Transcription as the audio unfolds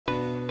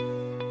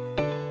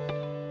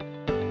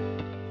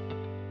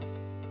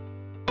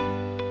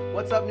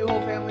What's up, New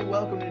Hope family?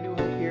 Welcome to New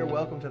Hope here.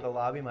 Welcome to the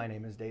lobby. My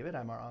name is David.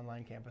 I'm our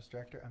online campus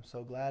director. I'm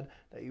so glad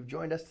that you've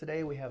joined us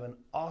today. We have an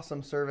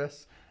awesome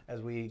service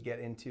as we get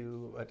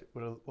into,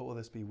 what will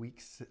this be,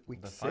 week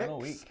The 6 final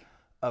week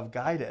of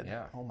Guided.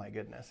 Yeah. Oh my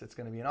goodness, it's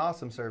going to be an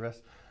awesome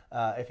service.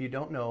 If you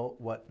don't know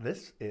what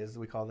this is,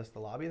 we call this the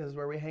lobby. This is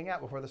where we hang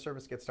out before the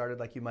service gets started,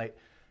 like you might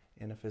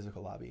in a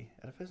physical lobby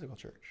at a physical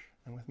church.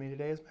 And with me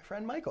today is my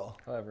friend Michael.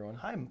 Hello, everyone.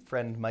 Hi,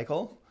 friend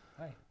Michael.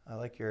 Hi. I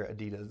like your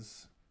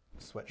Adidas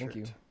sweatshirt. Thank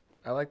you.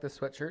 I like this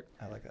sweatshirt.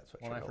 I like that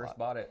sweatshirt When I a first lot.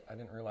 bought it, I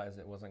didn't realize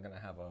it wasn't going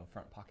to have a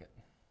front pocket.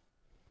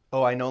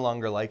 Oh, I no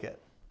longer like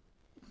it.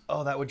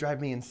 Oh, that would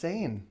drive me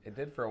insane. It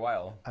did for a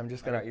while. I'm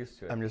just I gonna got used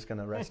to it. I'm just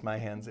gonna rest my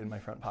hands in my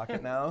front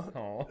pocket now.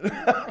 Oh.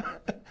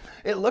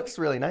 It looks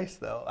really nice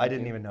though. I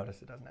didn't even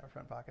notice it doesn't have a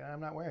front pocket. And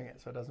I'm not wearing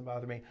it, so it doesn't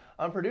bother me.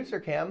 On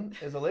producer cam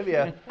is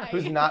Olivia,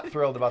 who's not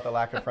thrilled about the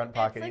lack of front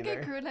pocket It's like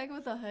either. a crew neck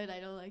with a hood. I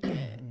don't like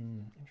it.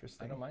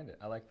 Interesting. I don't mind it.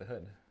 I like the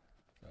hood.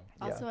 So.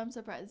 Also, I'm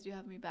surprised you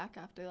have me back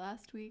after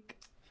last week.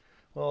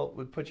 Well,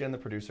 we'll put you in the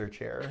producer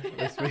chair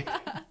this week.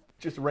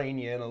 Just rein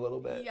you in a little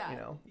bit, Yeah. you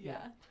know.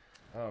 Yeah.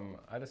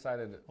 I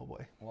decided Oh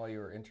boy. while you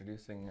were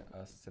introducing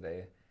us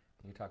today,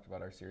 you talked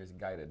about our series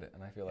Guided,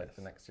 and I feel like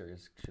the next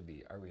series should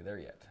be Are We There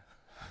Yet?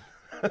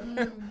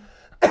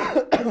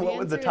 What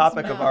would the answer is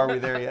topic of no. Are We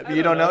There Yet?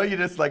 You don't know? You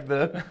just like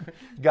the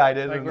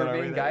guided. Like and then we're Are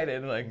We being There?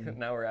 guided, like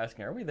now we're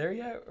asking, are we there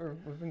yet? Or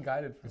we've been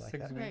guided for like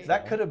 6 that. weeks. Right.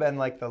 That now. could have been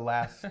like the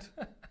last,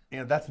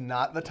 that's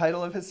not the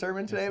title of his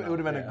sermon today. It's It would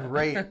have been not, a yeah.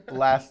 great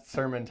last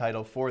sermon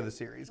title for the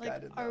series, Like,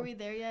 Guided. are though. we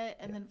there yet?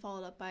 And then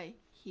followed up by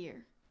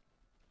here.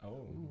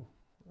 Oh.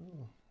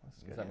 That's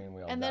Does good. that mean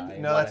we all And die? then-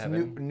 and No, go to that's new,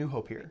 heaven? new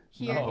Hope here.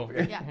 Here. Oh.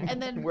 Yeah.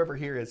 And then Wherever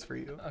here is for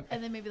you.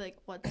 and then maybe like,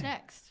 what's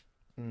next?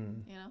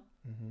 Mm. You know?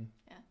 hmm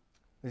Yeah.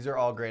 These are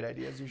all great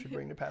ideas you should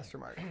bring to Pastor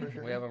Mark for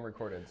sure. We have them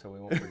recorded, so we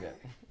won't forget.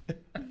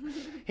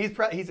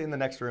 He's in the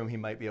next room. He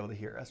might be able to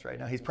hear us right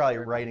now. He's probably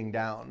writing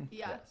down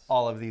Yeah. Yes.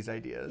 all of these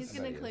ideas. He's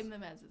gonna Ideas. claim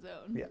them as his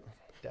own. Yeah,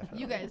 definitely.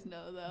 You guys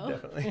know though.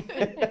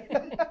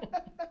 Definitely.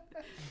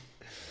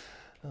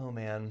 Oh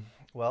man.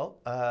 Well,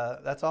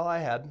 that's all I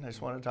had. I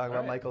just wanted to talk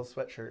about right. Michael's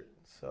sweatshirt.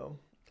 So,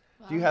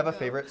 Wow, do you have a go.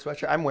 favorite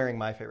sweatshirt? I'm wearing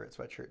my favorite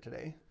sweatshirt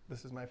today.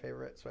 This is my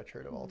favorite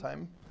sweatshirt of all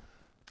time.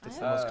 It's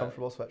the I most have-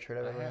 comfortable sweatshirt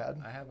I've ever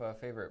had. I have a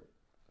favorite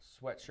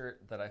sweatshirt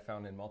that I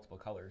found in multiple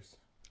colors.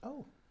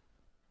 Oh,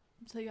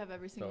 So you have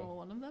every single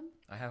one of them?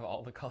 I have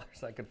all the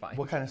colors I could find.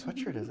 what kind of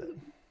sweatshirt is it?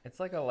 It's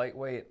like a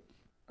lightweight,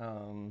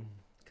 kind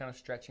of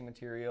stretchy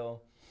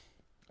material.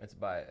 It's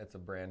a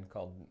brand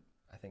called,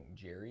 I think,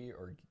 Jerry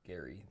or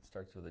Gary. It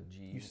starts with a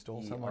G. You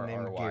stole someone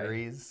named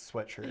Gary's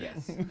sweatshirt.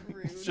 Yes.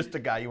 Rude. It's just a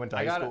guy you went to I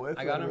high got school with.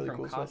 I with got a him really from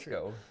cool sweatshirt.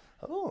 Costco,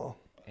 Oh,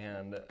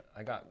 and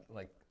I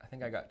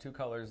think I got 2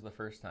 colors the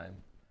first time.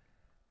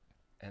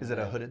 And is it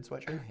a then- hooded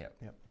sweatshirt? Yep.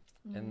 Yep.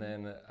 And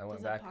then I went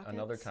Does it back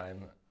another pockets?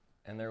 time,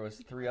 and there was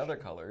 3 other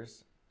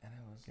colors, and it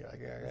was Yeah, I this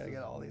gotta is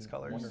get all these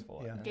colors.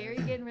 Wonderful. Yeah. Gary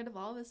getting rid of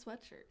all of his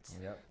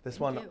sweatshirts. Yep. This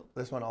Thank one, you.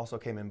 this one also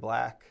came in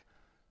black,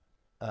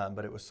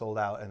 but it was sold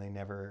out, and they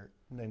never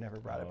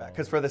brought it back. Oh.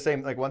 Because for the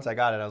same, like once I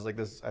got it, I was like,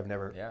 I've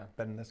never Yeah.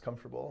 been this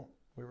comfortable.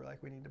 We were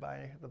like, we need to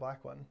buy the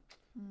black one.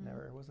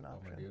 Never was an my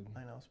option. dude.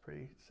 I know, it's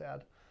pretty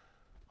sad.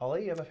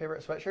 Ollie, you have a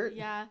favorite sweatshirt?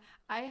 Yeah,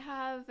 I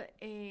have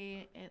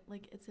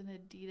it's an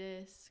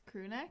Adidas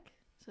crew neck,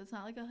 so it's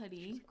not like a She's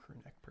hoodie. a crew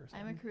neck person.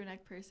 I'm a crew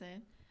neck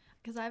person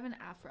because I have an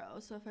afro,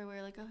 so if I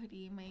wear like a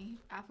hoodie, my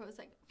afro is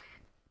like,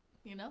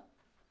 you know.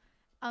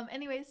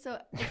 Anyways, so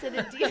it's an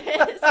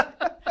Adidas.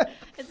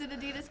 It's an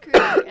Adidas crew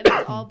neck, and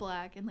it's all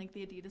black, and like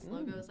the Adidas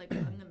logo is like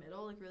in the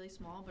middle, like really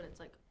small, but it's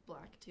like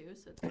black too,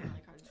 so it's kind of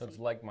like hard to So it's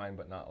see. like mine,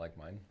 but not like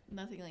mine.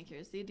 Nothing like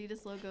yours. The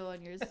Adidas logo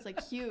on yours is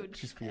like huge,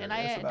 She's and furious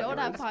I about don't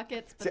have yours.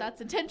 pockets, but See-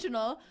 that's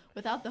intentional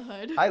without the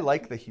hood. I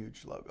like the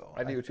huge logo.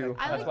 I do too.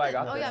 I That's like why I the,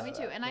 got oh this. yeah, me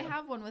too. And I Yeah.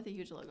 have one with a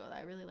huge logo that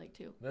I really like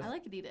too. This- I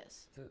like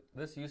Adidas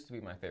This used to be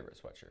my favorite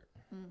sweatshirt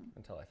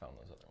until I found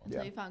those other ones.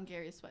 until Yeah. you found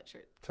Gary's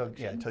sweatshirt. Until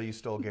collection. you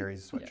stole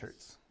Gary's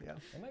sweatshirts. Yeah.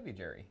 It might be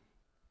Jerry.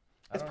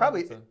 I It's don't know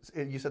probably, if it's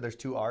you said there's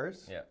 2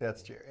 R's? Yeah.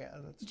 That's Jerry. Yeah,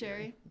 that's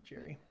Jerry.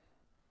 Jerry.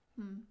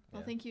 Well,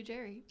 Yeah. thank you,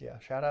 Jerry. Yeah,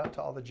 shout out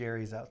to all the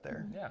Jerrys out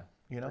there. Yeah.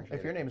 You know, Appreciate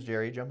if your it. name's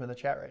Jerry, jump in the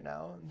chat right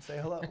now and say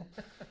hello.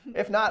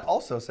 If not,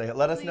 also say it.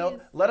 Let us know.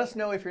 Please. Let us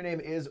know if your name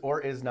is or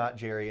is not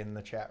Jerry in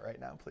the chat right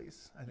now,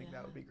 please. I think that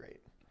Yeah. would be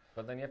great.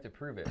 But then you have to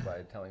prove it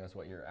by telling us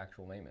what your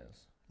actual name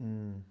is.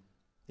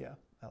 Yeah,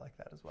 I like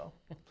that as well.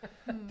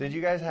 Did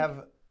you guys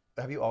have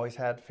you always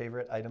had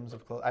favorite items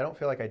of clothes? I don't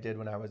feel like I did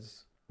when I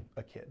was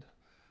a kid.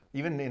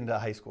 Even into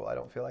high school, I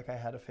don't feel like I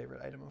had a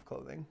favorite item of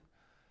clothing.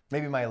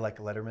 Maybe my like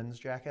Letterman's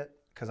jacket,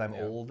 because I'm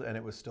Yeah. old and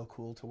it was still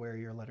cool to wear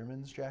your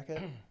Letterman's jacket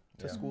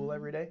to Yeah. school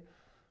every day.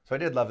 So I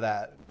did love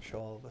that, show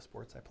all the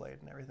sports I played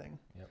and everything.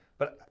 Yep.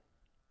 But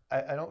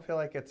I don't feel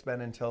like it's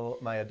been until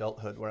my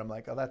adulthood where I'm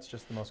like, oh, that's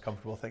just the most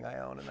comfortable thing I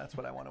own, and that's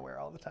what I want to wear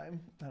all the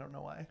time. I don't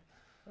know why.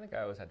 I think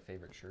I always had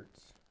favorite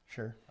shirts.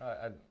 Sure.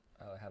 I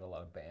had a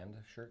lot of band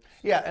shirts.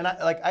 Yeah, and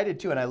I did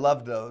too, and I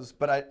loved those,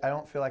 but I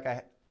don't feel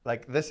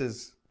like this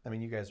is, I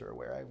mean, you guys are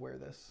aware I wear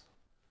this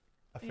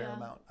a fair Yeah.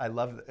 amount. I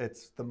love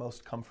it's the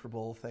most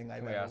comfortable thing I've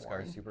Can we ever ask our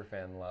worn. super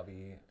fan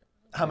lobby?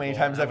 How many people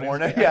times how I've many-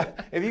 worn it? Yeah.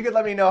 If you could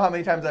let me know how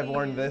many times I've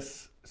worn Please.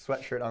 this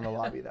sweatshirt on the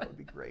lobby, that would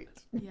be great.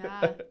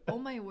 Yeah. Oh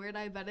my word,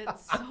 I bet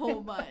it's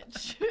so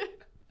much.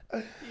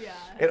 Yeah.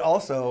 It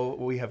also,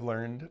 we have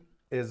learned,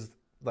 is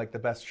like the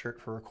best shirt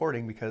for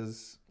recording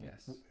because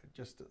Yes.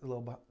 just a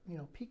little,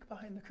 peek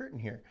behind the curtain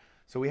here.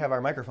 So we have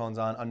our microphones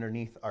on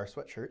underneath our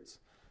sweatshirts.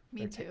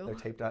 Me They're too. they're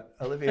taped on.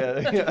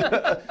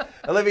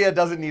 Olivia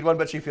doesn't need one,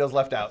 but she feels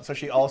left out, so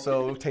she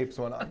also tapes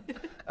one on.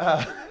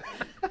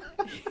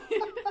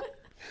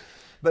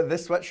 But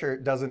this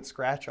sweatshirt doesn't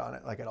scratch on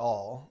it like at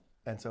all,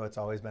 and so it's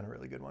always been a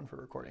really good one for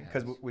recording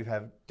because Yes. we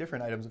have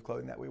different items of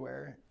clothing that we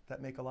wear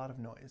that make a lot of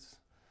noise,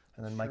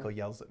 and then Sure. Michael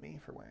yells at me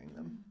for wearing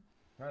them.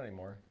 Not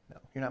anymore. No,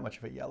 you're not much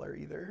of a yeller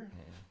either.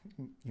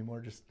 You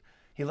more just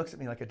he looks at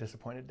me like a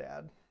disappointed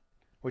dad,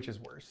 which is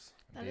worse.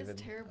 That is David,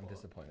 terrible. I'm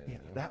disappointed Yeah,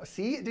 in you. that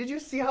did you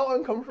see how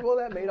uncomfortable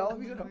that made all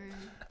of you? Lord.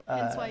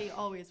 Hence Uh, why he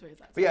always wears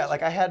that. But yeah, sweatshirt.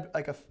 like I had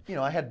like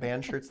I had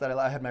band shirts that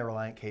I had my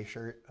Reliant K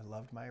shirt. I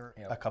loved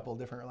Yep. a couple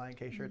different Reliant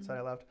K shirts that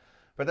I loved,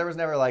 but there was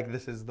never like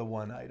this is the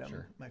one item,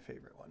 Sure. my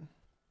favorite one.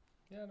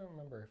 Yeah, I don't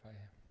remember if I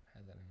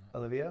had that or not.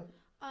 Olivia,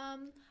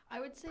 I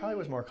would say probably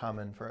was more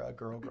common for a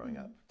girl growing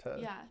up to.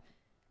 Yeah.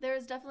 There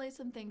was definitely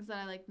some things that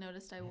I like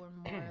noticed I wore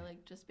more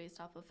like just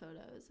based off of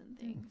photos and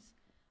things.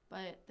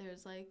 But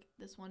there's like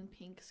this one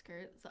pink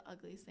skirt. It's the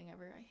ugliest thing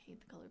ever. I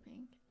hate the color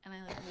pink. And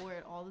I like wore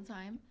it all the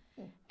time.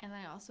 And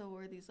I also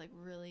wore these like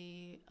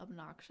really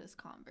obnoxious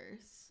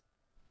Converse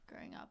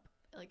growing up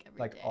like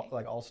every day.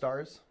 Like all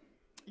stars.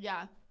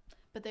 Yeah.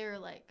 But they were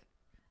like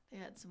they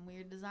had some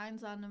weird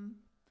designs on them.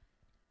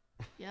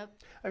 Yep.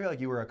 I feel like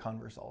you were a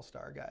Converse All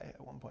Star guy at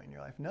one point in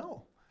your life.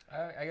 No,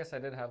 I guess I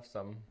did have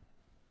some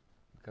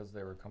because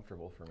they were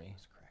comfortable for me.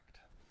 that's correct.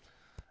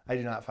 I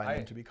do not find I-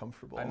 them to be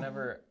comfortable.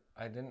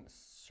 I didn't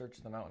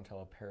search them out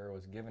until a pair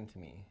was given to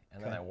me,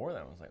 and then Okay. I wore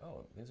them. I was like,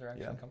 oh, these are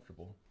actually Yeah.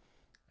 comfortable.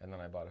 And then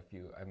I bought a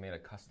few. I made a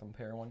custom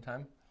pair one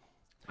time.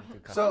 I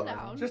did So customize them.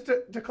 Down. just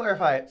to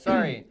clarify,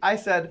 Sorry. I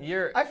said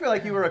You're. I feel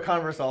like you were a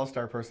Converse All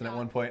Star person at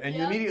one point, and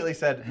you Yeah. immediately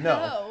said no.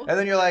 No. And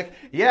then you're like,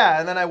 yeah,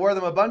 and then I wore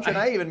them a bunch, and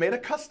I even made a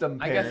custom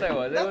pair. I guess I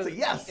was. That's a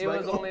yes. It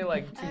was Michael. only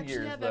like I 2 actually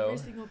years have though. every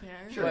single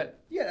pair. Sure. But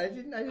Yeah, I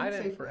didn't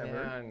say didn't-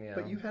 forever, yeah.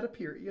 but you had a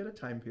period. You had a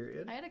time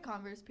period. I had a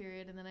Converse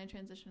period and then I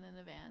transitioned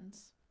into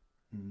Vans.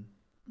 Mm.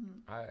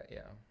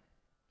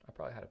 I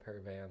probably had a pair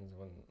of Vans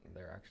when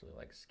they're actually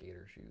like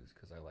skater shoes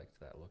because I liked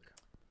that look.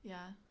 Yeah.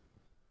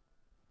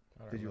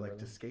 I don't Did you remember like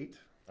to them. skate?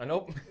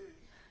 Nope.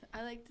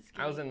 I like to skate.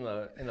 I was in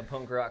the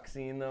punk rock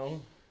scene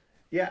though.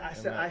 Yeah,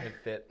 and that it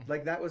fit.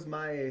 like that was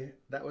my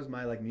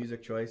like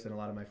music choice, and a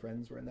lot of my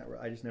friends were in that.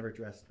 I just never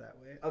dressed that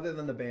way, other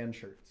than the band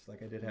shirts.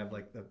 Like I did have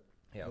like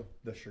Yeah.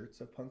 the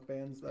shirts of punk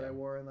bands that I Yeah.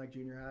 wore in like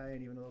junior high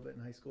and even a little bit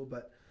in high school,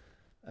 but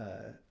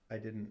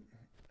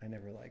I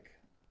never like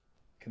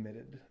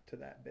committed to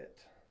that bit.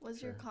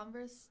 Was your Sure.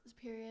 Converse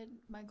period,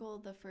 Michael,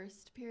 the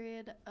first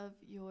period of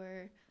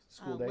your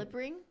School day. lip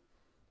ring?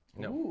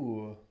 No.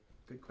 Ooh,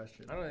 good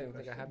question. I don't good even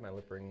think I question. had my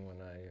lip ring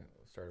when I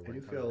started I do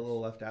wearing feel a Converse.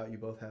 little left out. You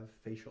both have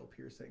facial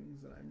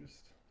piercings, and I'm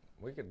just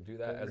We could do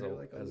that over as here a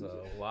like a as loser.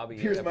 a lobby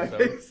here's my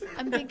episode. face.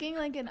 I'm thinking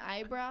like an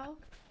eyebrow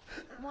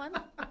one.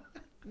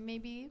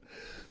 Maybe.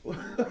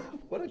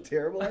 What a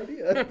terrible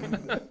idea.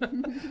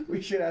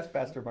 We should ask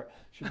Pastor Mark.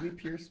 Should we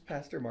pierce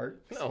Pastor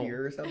Mark's No.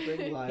 ear or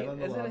something live on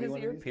the Isn't lobby his one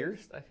of ear these days?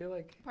 pierced? I feel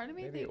like Part of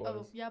me maybe thinks it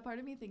was. part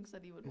of me thinks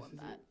that he would want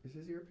that. Is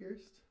his ear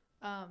pierced?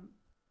 I I'm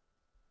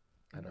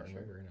don't not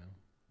sure. remember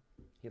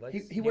now. He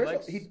likes. He wears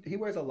likes, he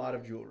wears a lot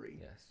of jewelry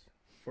Yes,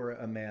 for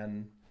a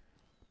man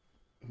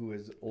who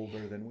is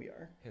older than we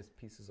are. his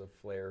pieces of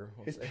flair.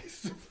 We'll His say.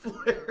 piece of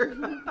flair.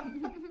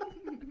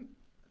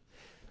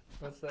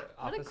 What's that?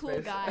 What a Office cool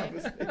Space? guy.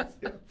 Office Space,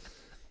 yeah.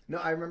 No,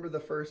 I remember the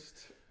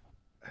first,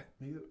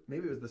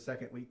 maybe it was the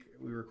second week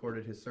we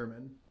recorded his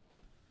sermon,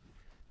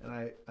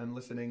 and I'm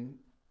listening.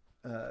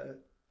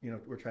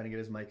 We're trying to get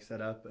his mic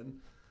set up,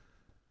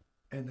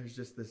 and there's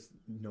just this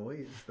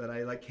noise that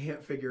I like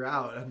can't figure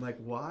out. I'm like,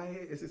 why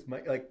is this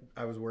mic? Like,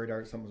 I was worried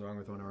something was wrong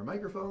with one of our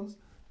microphones,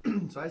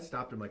 so I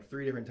stopped him like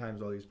 3 different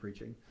times while he was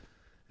preaching,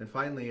 and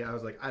finally I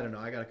was like, I don't know,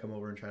 I gotta come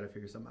over and try to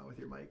figure something out with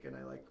your mic, and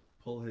I like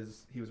pull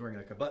he was wearing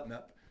like a button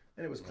up.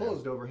 And it was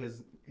closed over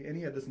and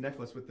he had this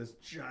necklace with this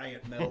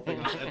giant metal thing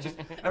on it. Just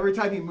every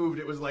time he moved,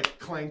 it was like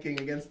clanking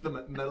against the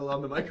metal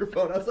on the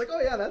microphone. I was like, oh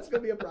yeah, that's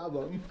gonna be a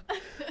problem.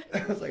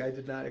 I was like, I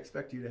did not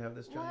expect you to have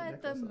this giant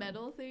What? The necklace on.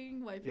 metal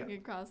thing wiping Yeah.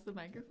 across the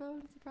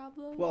microphone is a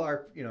problem? Well,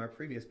 our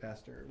previous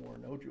pastor wore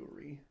no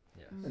jewelry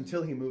Yes.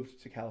 until he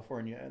moved to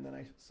California, and then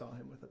I saw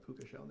him with a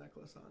puka shell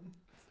necklace on.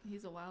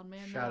 He's a wild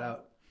man. Shout now.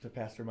 out to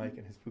Pastor Mike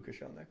and his puka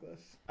shell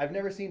necklace. I've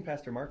never seen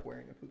Pastor Mark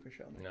wearing a puka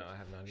shell necklace. No, I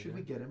have not. Should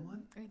we either. get him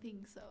one? I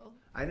think so.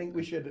 I think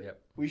we should.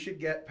 Yep. We should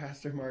get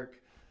Pastor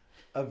Mark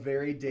a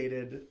very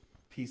dated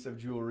piece of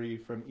jewelry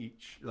from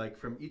each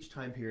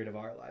time period of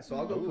our lives. So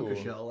I'll go puka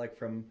Ooh. shell, like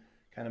from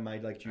kind of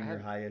my like junior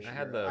high-ish. I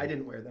had era. the I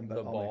didn't wear them, but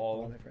the all my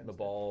ball friends the did.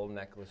 ball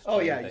necklace. Oh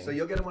chain yeah, thing. so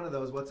you'll get one of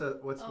those. What's one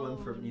Oh,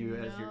 from you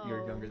as you're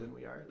no. younger than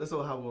we are? This is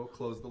how we'll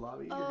close the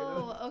lobby. You're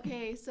gonna... Oh,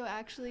 okay. So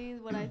actually,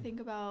 what I think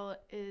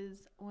about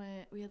is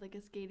when we had like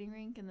a skating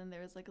rink, and then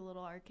there was like a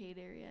little arcade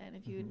area, and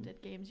if you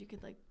did games, you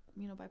could like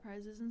buy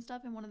prizes and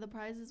stuff. And one of the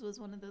prizes was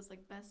one of those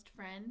like best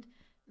friend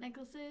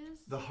necklaces.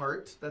 The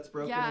heart that's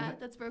broken. Yeah,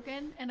 that's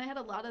broken, and I had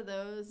a lot of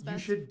those. You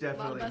should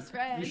definitely. A lot of best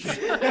friends. You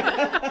should.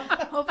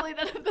 Hopefully,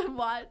 none of them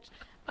watch.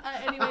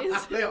 Anyways,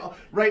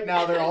 right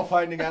now they're all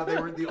finding out they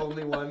weren't the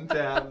only one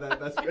to have that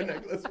best friend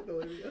necklace with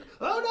Olivia.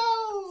 Oh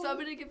no! so I'm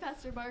gonna give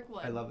Pastor Mark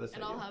one. I love this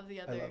and idea. I'll have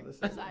the I other love this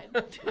side.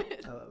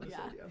 I love this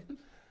idea.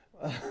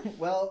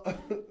 Well,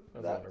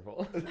 That's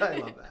wonderful. I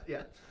love that.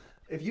 Yeah.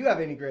 If you have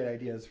any great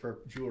ideas for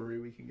jewelry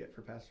we can get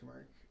for Pastor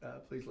Mark,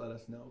 please let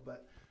us know.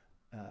 But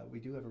we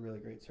do have a really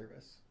great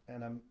service,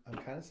 and I'm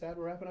kind of sad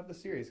we're wrapping up the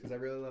series because I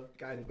really love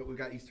Guided, but we've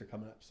got Easter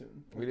coming up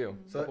soon. We do.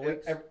 So Couple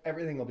weeks.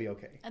 everything will be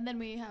okay. And then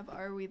we have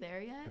Are We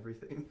There Yet?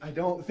 Everything. I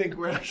don't think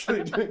we're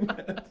actually doing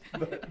that,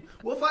 but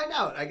we'll find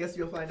out. I guess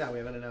you'll find out. We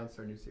haven't announced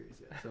our new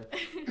series yet. So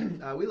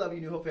we love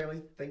you, New Hope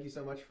family. Thank you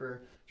so much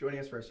for joining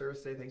us for our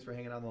service today. Thanks for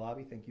hanging out in the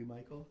lobby. Thank you,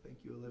 Michael. Thank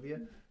you, Olivia,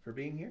 for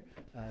being here.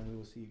 And we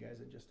will see you guys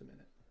in just a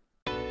minute.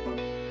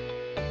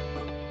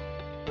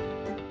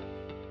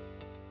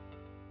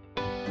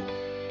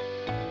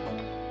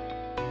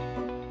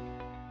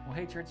 Well,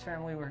 hey, church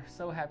family, we're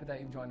so happy that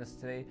you've joined us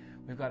today.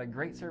 We've got a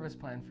great service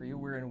plan for you.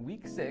 We're in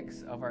week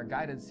 6 of our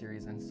Guided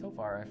series, and so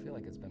far, I feel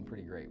like it's been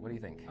pretty great. What do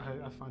you think?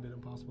 I find it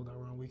impossible that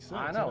we're on week 6.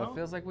 I know, it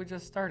feels like we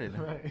just started,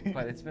 Right.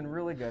 but it's been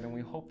really good, and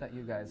we hope that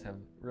you guys have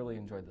really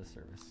enjoyed this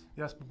service.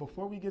 Yes, but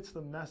before we get to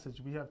the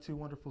message, we have 2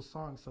 wonderful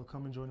songs, so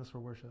come and join us for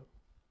worship.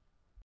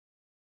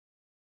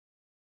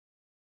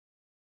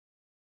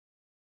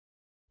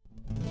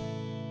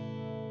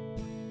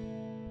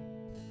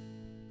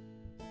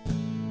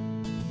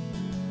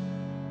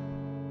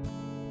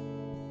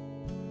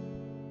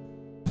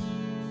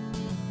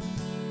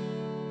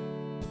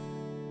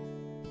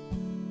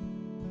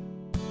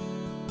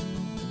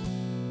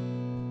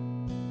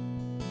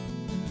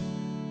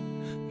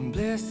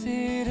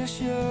 Blessed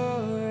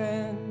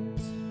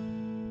assurance,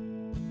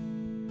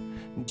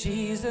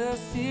 Jesus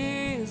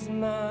is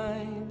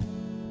mine.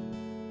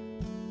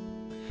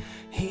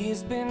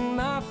 He's been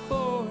my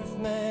fourth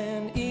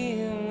man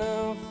in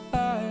the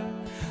fire,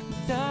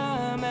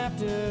 time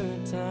after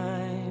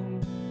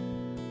time.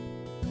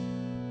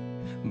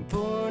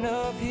 Born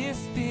of His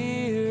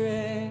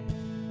Spirit,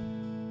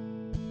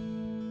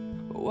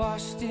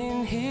 washed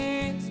in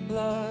His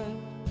blood.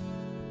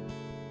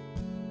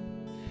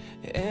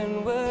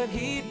 And what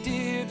He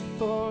did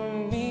for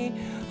me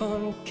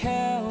on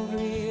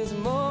Calvary is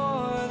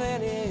more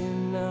than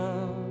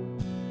enough.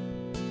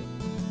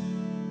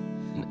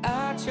 And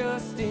I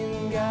trust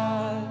in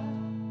God,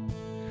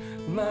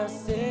 my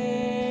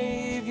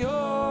Savior,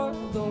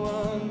 the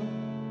one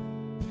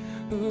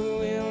who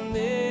will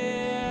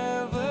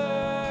never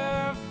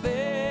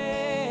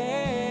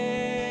fail.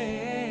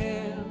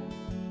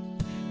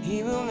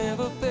 He will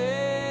never fail.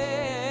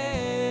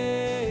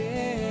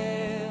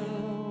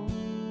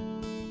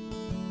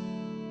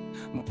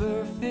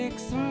 Perfect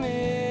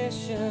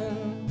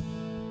submission,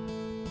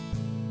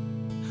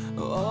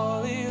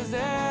 all is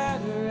at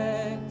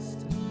rest.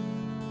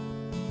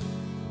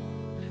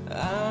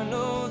 I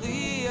know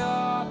the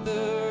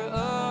author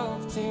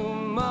of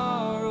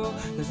tomorrow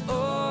has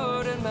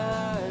ordered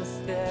my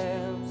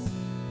steps.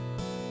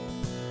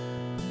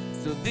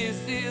 So this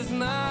is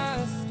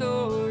my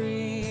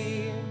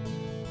story,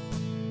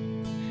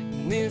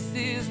 and this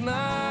is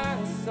my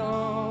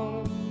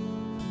song.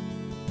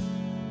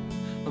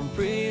 I'm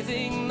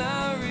praising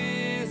my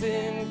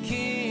risen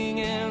King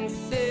and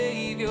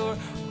Savior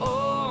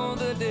all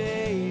the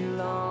day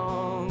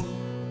long.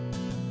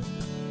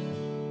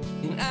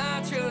 And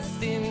I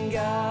trust in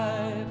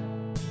God,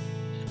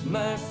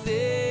 my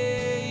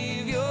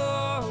Savior,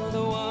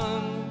 the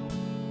one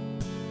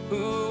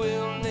who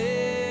will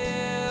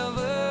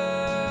never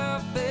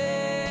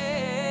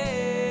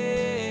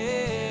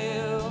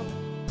fail.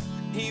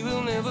 He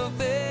will never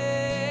fail.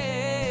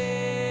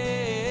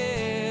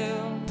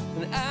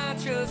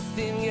 Trust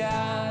in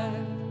God,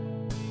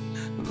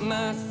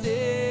 my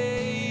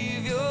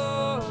Savior,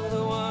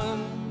 the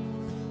one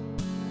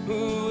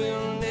who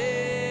will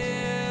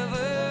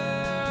never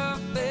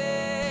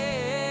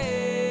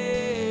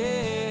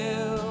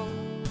fail.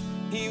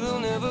 He will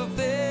never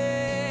fail.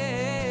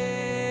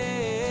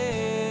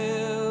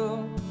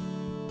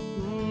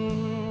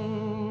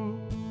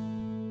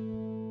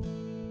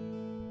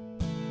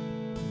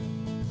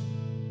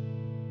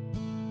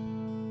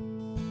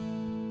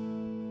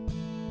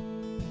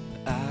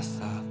 I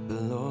sought the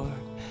Lord,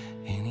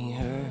 and He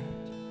heard,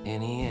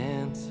 and He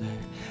answered.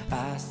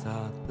 I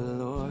sought the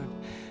Lord,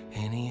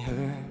 and He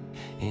heard,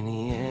 and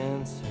He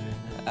answered.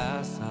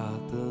 I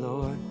sought the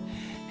Lord,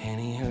 and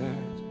He heard,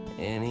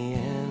 and He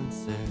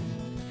answered.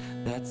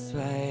 That's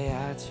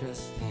why I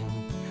trust Him.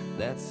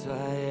 That's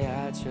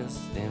why I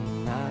trust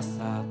Him. I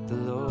sought the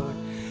Lord,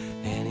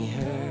 and he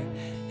heard,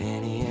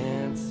 and he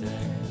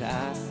answered.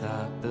 I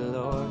sought the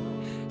Lord,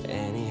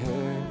 and he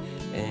heard,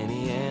 and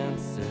he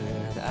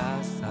answered.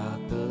 I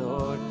sought the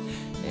Lord,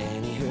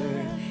 and he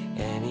heard,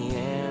 and he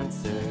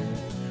answered.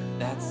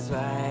 That's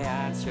why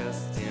I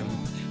trust him.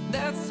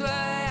 That's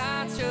why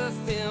I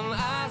trust him.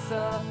 I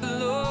sought the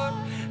Lord,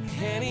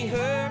 and he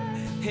heard,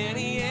 and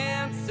he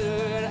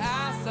answered.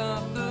 I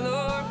sought the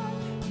Lord,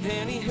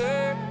 and he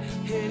heard,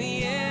 and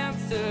he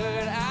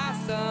answered. I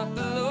sought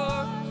the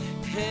Lord,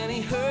 and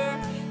he heard,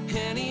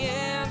 and he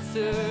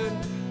answered.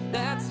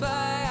 That's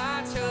why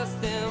I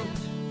trust him.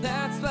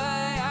 That's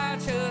why I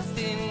trust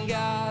in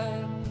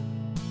God,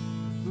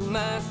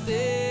 my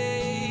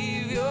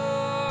Savior,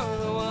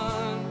 the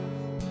one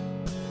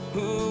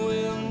who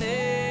will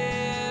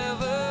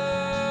never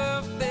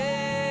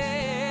fail.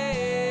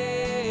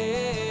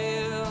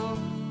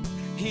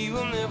 He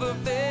will never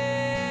fail.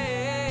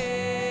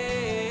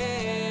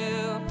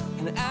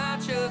 And I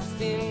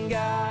trust in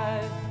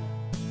God,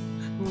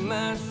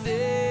 my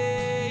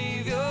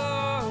Savior,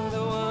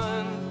 the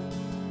one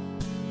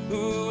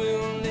who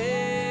will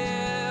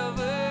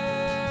never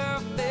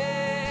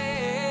fail.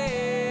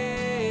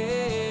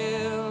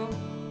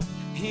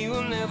 He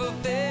will never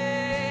fail.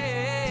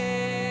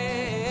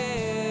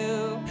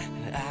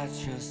 And I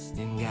trust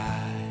in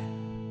God,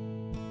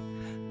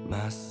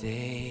 my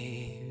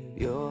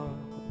Savior,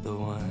 the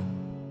one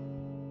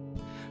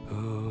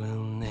who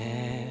will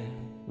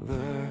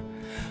never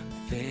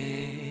fail.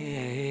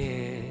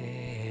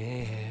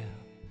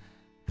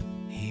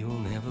 He will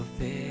never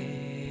fail.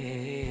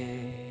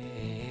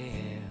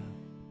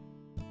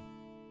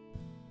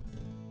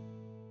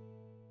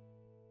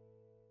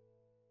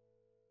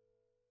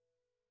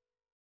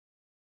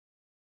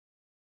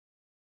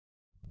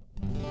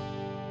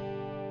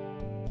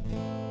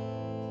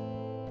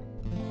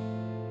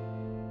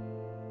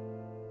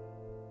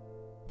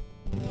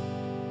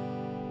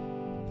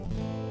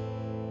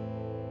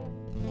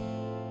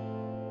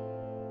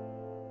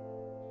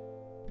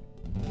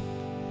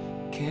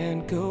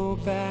 Can't go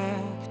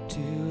back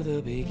to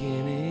the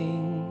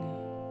beginning.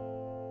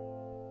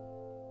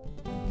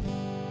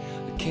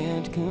 I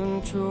can't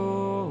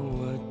control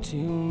what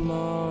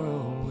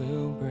tomorrow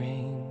will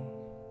bring.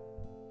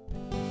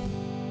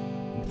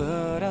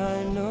 But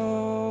I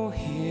know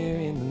here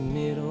in the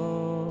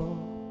middle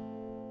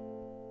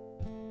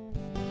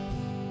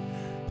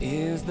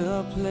is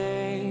the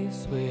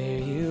place where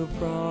you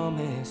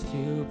promised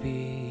to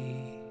be.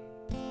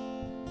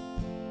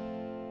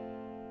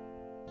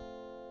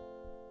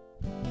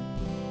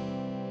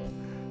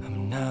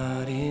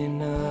 Not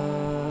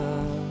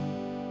enough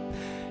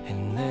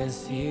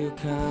unless you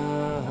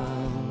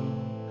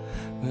come.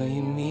 Will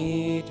you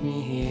meet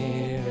me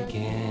here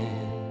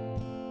again?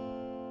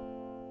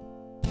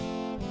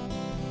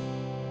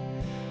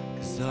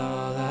 'Cause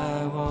all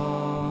I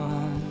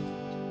want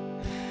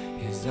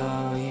is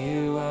all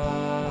you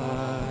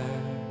are.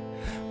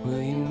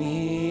 Will you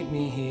meet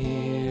me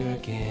here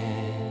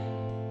again?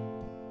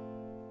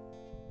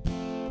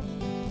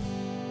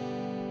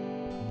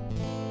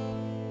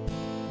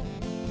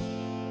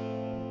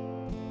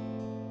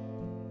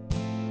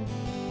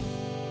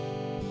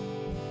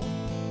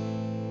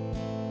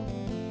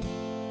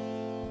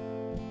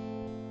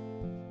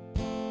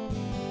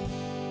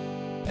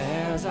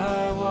 As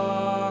I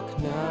walk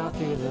now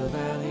through the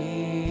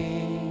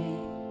valley,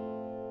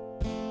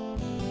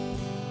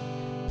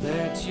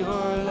 let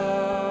your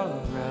love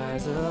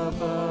rise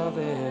above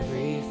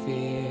every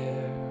fear.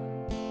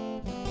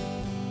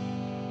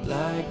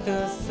 Like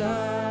the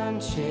sun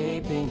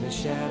shaping the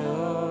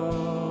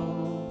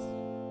shadows,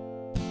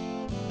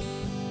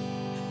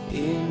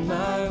 in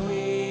my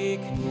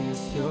weakness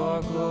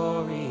your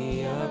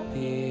glory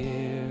appears.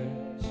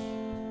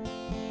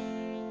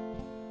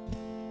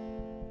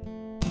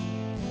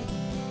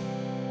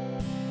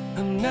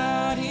 I'm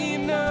not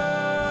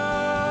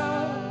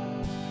enough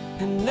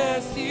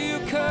unless you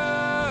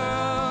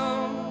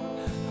come.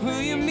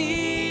 Will you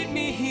meet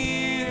me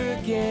here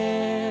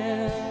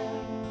again?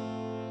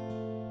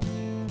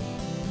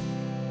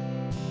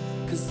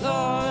 'Cause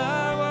all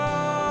I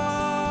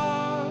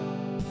want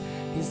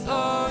is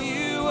all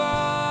you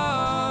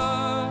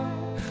are.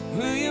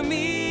 Will you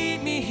meet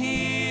me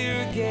here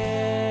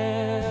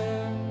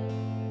again?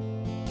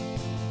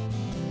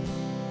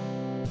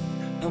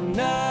 I'm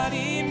not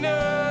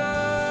enough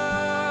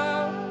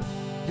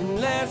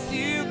unless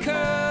you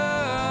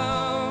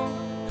come.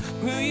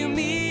 Will you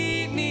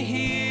meet me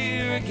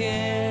here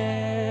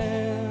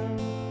again?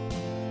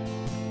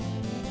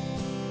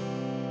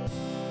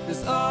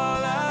 'Cause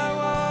all I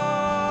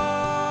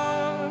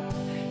want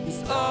is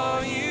all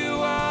you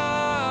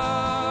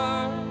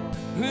are.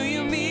 Will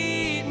you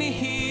meet me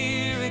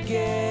here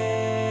again?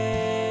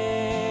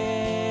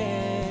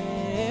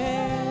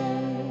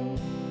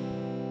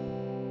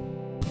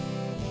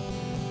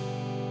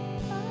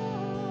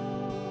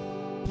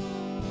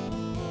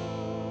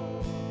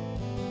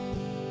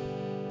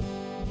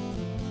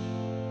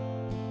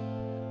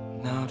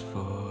 Not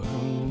for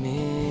a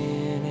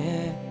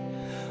minute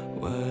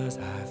was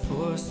I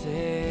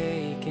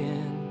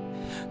forsaken.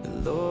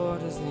 The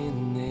Lord is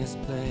in this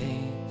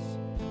place.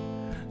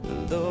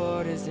 The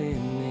Lord is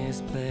in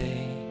this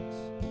place.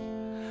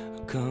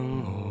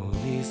 Come,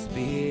 Holy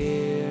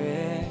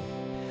Spirit,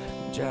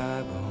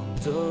 dry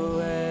bones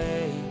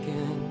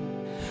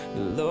awaken.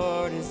 The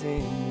Lord is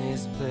in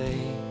this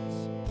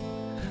place.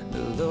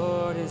 The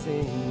Lord is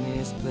in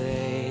this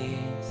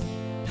place.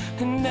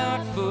 And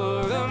not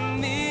for a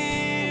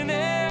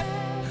minute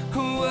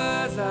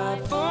was I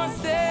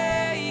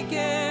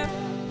forsaken.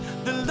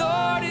 The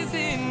Lord is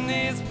in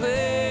this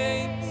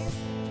place.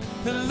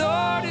 The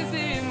Lord is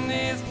in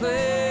this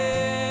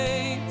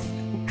place.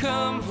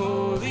 Come,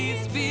 Holy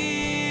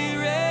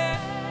Spirit,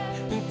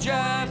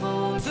 dry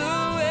bones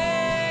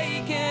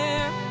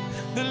awaken.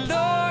 The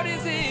Lord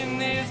is in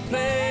this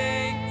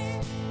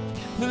place.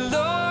 The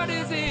Lord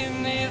is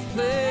in this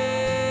place.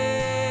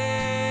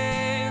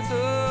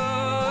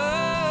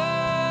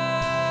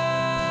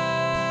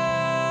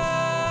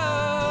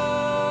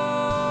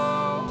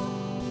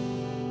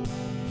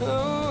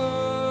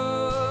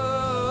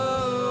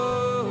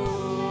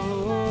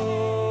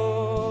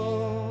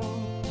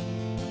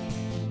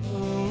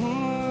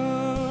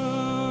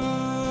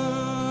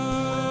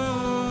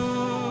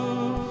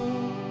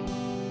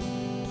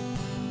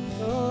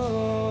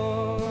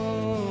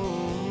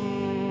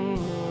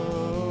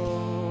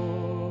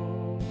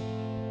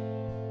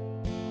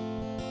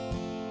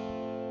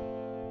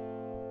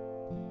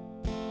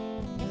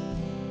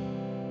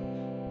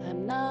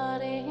 I'm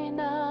not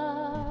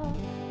enough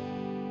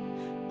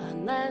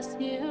unless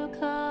you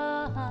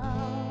come.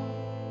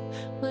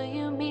 Will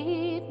you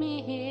meet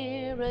me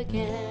here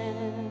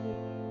again?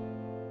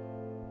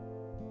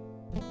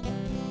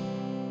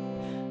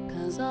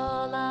 'Cause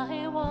all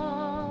I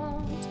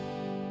want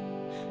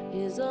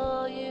is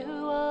all you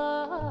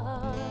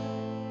are.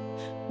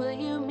 Will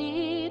you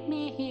meet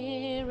me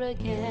here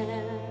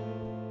again?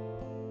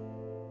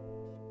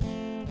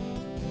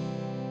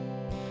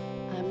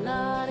 I'm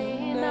not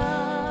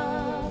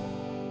enough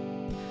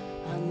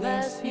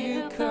unless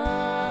you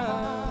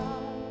come.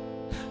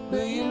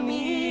 Will you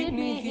meet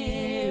me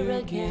here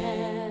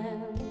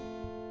again?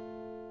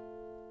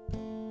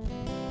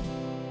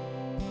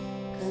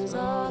 'Cause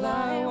all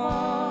I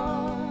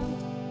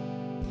want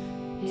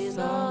is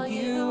all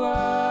you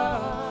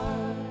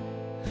are.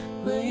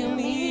 Will you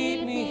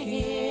meet me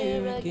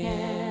here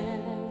again?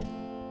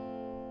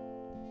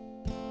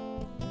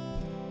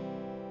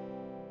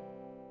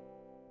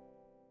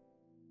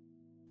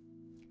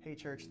 Hey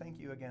church, thank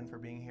you again for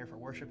being here, for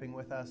worshiping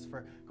with us,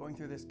 for going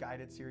through this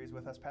guided series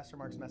with us. Pastor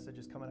Mark's message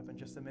is coming up in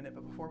just a minute,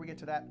 but before we get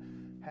to that,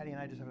 Hattie and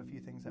I just have a few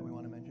things that we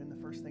want to mention. The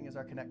first thing is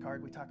our Connect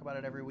card. We talk about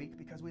it every week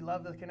because we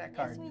love the Connect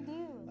card. Yes, we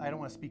do. I don't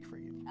want to speak for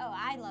you. Oh,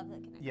 I love the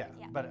Connect Yeah,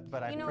 card.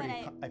 but You know what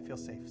I feel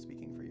safe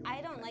speaking for you. on I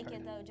the don't Connect like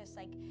it card. though, just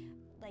like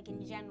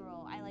in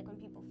general. I like when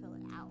people fill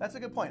it out. That's a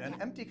good point. An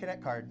Yeah. empty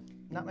Connect card,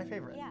 not my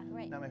favorite. Yeah,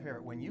 right. Not my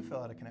favorite. When you fill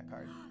out a Connect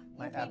card,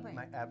 Your favorite.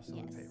 my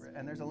absolute Yes. favorite.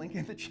 And there's a link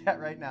in the chat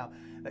right now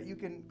that you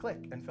can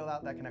click and fill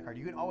out that Connect card.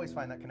 You can always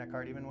find that Connect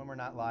card even when we're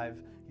not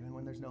live, even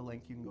when there's no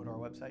link. You can go to our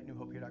website,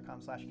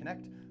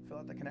 newhopehere.com/connect, fill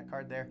out the Connect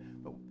card there.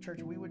 But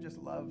church, we would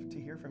just love to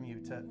hear from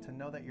you, to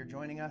know that you're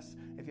joining us.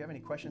 If you have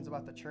any questions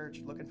about the church,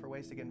 looking for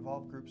ways to get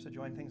involved, groups to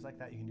join, things like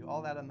that, you can do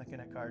all that on the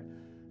Connect card.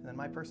 And then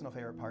my personal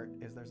favorite part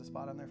is there's a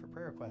spot on there for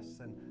prayer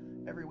requests. And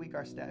every week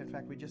our staff, in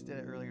fact, we just did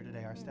it earlier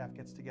today, our staff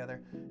gets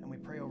together and we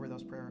pray over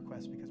those prayer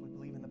requests because we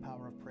believe in the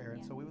power of prayer.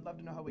 And so we would love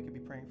to know how we could be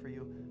praying for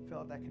you. Fill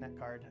out that Connect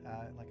card.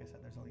 Like I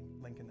said, there's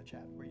a link in the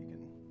chat where you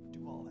can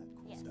do all that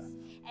cool Yes. stuff.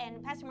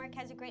 And Pastor Mark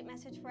has a great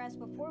message for us.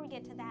 Before we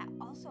get to that,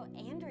 also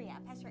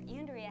Pastor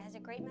Andrea has a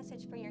great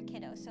message for your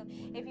kiddos. So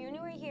if you're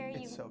newer here,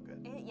 It's so good.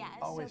 Yeah,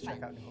 it's Always so check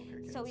fun. out New Hope Here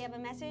Kids. So we have a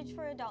message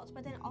for adults,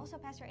 but then also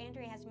Pastor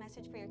Andrea has a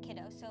message for your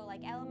kiddos. So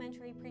like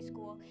elementary,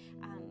 preschool,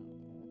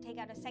 take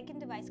out a second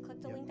device,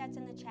 click the Yep. link that's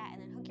in the chat,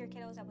 and then hook your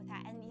kiddos up with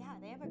that. And yeah,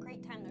 they have a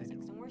great time. There's They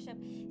like do. some worship,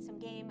 some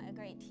game, a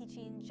great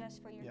teaching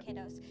just for your Yep.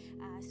 kiddos.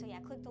 So yeah,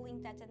 click the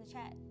link that's in the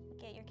chat,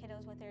 get your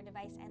kiddos with their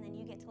device, and then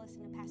you get to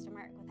listen to Pastor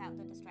Mark without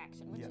the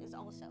distraction, which Yep. is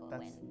also a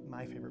That's win.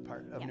 my favorite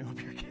part of Yeah. New Hope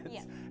Here Kids.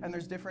 Yeah. And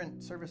there's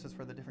different services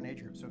for the different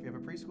age groups. So if you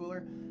have a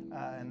preschooler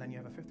and then you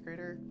have a fifth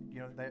grader,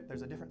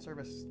 there's a different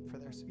service for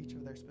each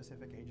of their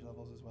specific age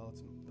levels as well.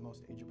 It's the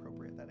most age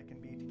appropriate that it can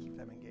be to keep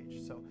them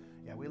engaged. So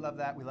yeah, we love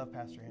that. We love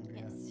Pastor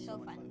Andrea. Yes, It's so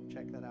much fun.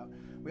 Check that out.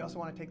 We also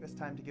want to take this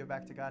time to give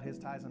back to God his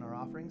tithes and our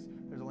offerings.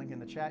 There's a link in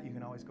the chat. You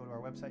can always go to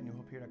our website,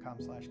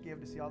 newhopehere.com/give,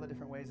 to see all the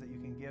different ways that you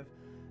can give.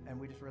 And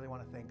we just really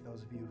want to thank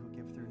those of you who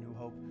give through New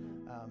Hope.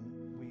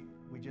 We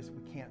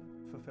can't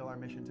fulfill our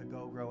mission to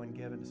go, grow, and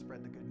give, and to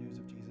spread the good news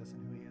of Jesus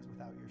and who He is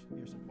without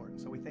your support. And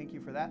so we thank you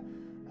for that.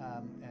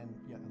 And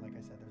yeah, like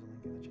I said, there's a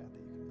link in the chat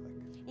that you can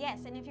click.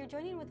 Yes, and if you're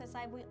joining with us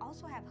live, we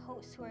also have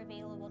hosts who are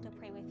available to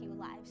pray with you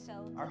live.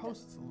 So Our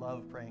hosts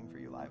love praying for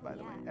you live, by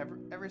the way. Yeah.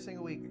 Every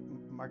single week,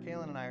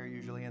 Markaylin and I are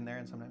usually in there,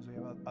 and sometimes we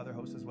have other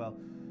hosts as well.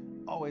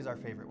 Always our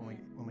favorite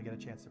when we get a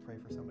chance to pray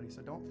for somebody.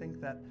 So don't think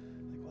that,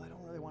 like, well, I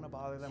don't really want to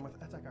bother them with.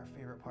 That's like our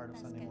favorite part of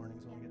That's Sunday good.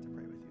 mornings when we get to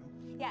pray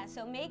with you. Yeah,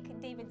 so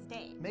make David's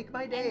day. Make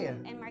my day.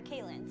 And Mark I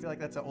Kalen's. feel like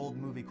that's an old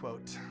movie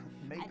quote.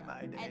 Make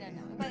my day. I don't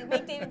know. But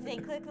make David's day.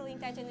 Click the link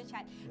that's in the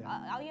chat.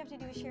 Yeah. All you have to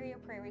do is share your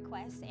prayer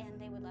requests, and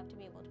they would love to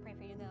be able to pray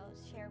for you.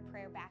 They'll share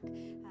prayer back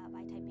by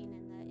typing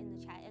in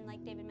the chat. And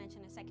like David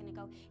mentioned a second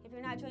ago, if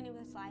you're not joining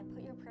with us live,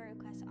 put your prayer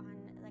requests on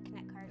the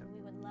Connect card, and we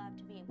would love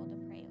to be able to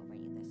pray over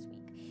you this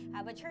week.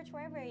 But church,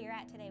 wherever you're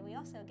at today, we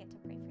also get to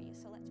pray for you.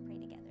 So let's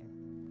pray together.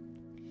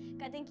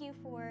 God, thank you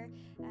for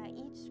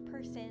each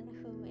person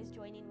who is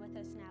joining with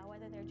us now,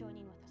 whether they're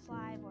joining with us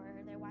live or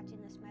they're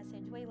watching this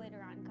message way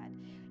later on. God,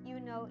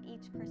 you know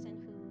each person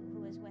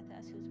who is with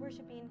us, who's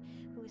worshiping,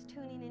 who is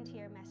tuning into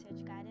your message,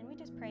 God. And we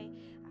just pray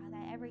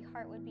that every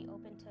heart would be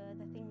open to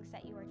the things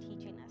that you are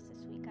teaching us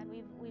this week. God,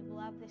 we've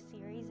loved this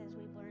series as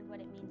we've learned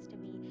what it means to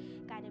be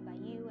guided by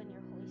you and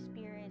your Holy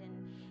Spirit, and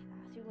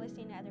through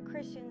listening to other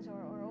Christians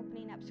or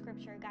opening up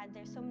scripture. God,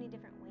 there's so many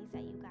different ways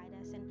that you guide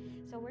us, and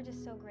so we're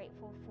just so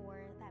grateful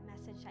for that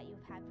message that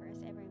you've had for us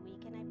every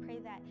week. And I pray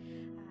that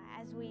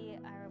as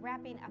we are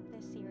wrapping up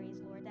this series,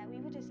 Lord, that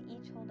we would just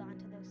each hold on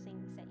to those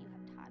things that you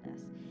have taught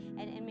us,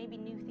 and maybe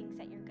new things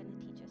that you're going to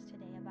teach us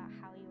today about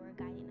how you are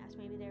guiding us.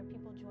 Maybe there are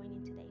people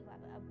joining today who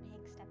have a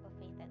big step of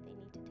faith that they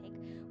need to take,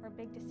 or a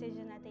big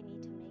decision that they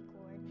need to make,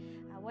 Lord.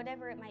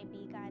 Whatever it might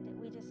be, God,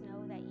 we just know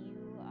that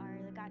you are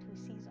the God who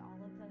sees all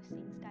of those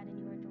things, God,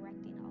 and you are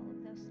directing all of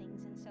those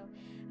things. And so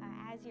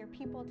as your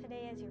people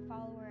today, as your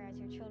follower, as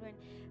your children,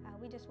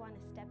 we just want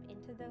to step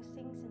into those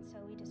things. And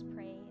so we just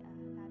pray,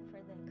 God, for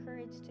the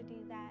courage to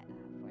do that,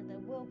 for the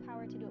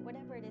willpower to do it,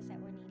 whatever it is that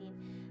we're needing.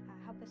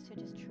 Help us to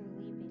just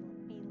truly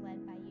be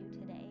led by you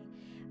today.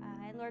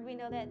 And Lord, we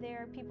know that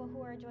there are people who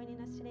are joining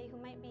us today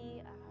who might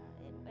be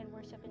in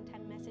worship and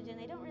time message, and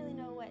they don't really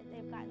know what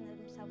they've gotten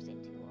themselves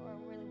into or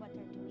really what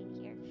they're doing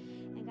here.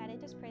 And God, I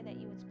just pray that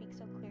you would speak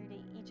so clear to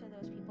each of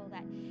those people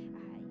that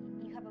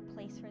you have a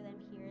place for them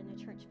here in the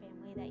church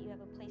family, that you have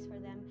a place for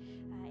them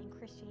in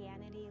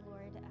Christianity,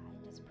 Lord. I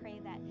just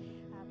pray that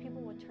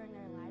people would turn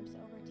their lives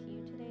over to you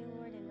today,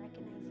 Lord, and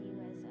recognize you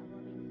as a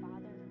loving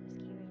Father who is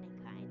caring and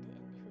kind and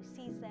who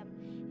sees them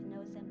and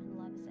knows them and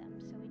loves them.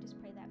 So we just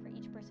pray that for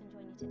each person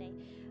joining today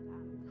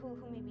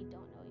who maybe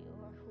don't know you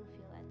or who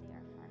feel that they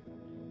are far from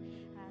you.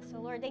 So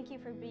Lord, thank you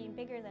for being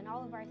bigger than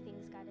all of our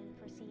things, God, and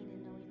for seeing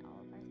and knowing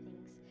all of our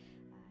things.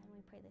 And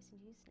we pray this in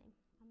Jesus' name.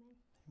 Amen.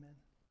 Amen.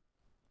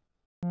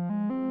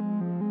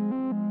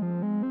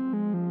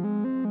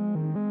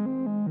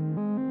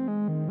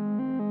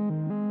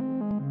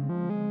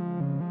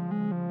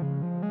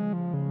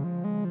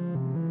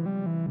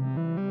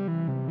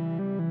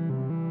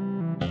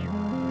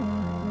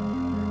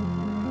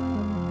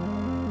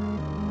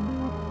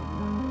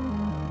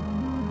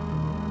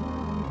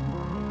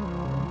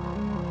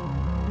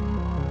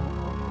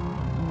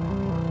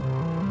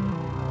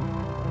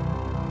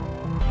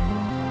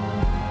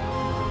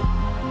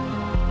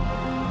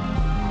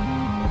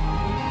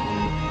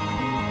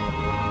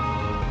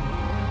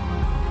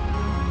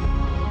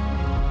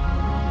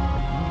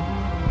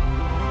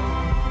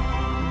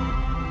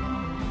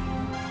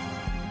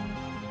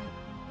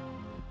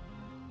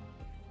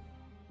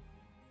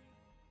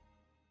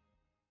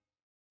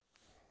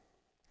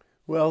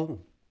 Well,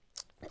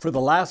 for the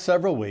last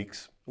several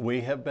weeks, we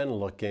have been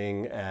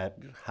looking at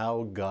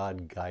how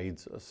God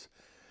guides us.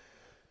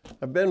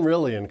 I've been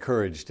really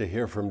encouraged to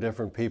hear from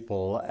different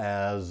people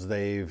as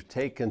they've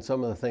taken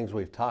some of the things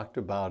we've talked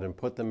about and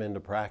put them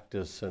into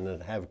practice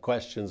and have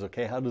questions.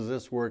 Okay, how does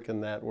this work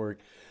and that work?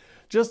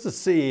 Just to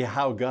see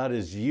how God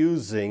is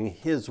using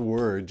His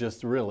Word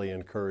just really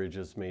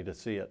encourages me to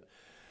see it.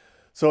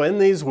 So in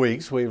these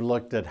weeks, we've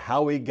looked at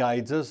how He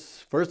guides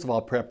us. First of all,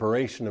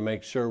 preparation to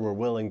make sure we're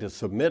willing to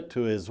submit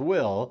to His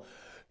will,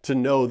 to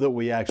know that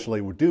we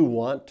actually do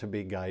want to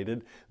be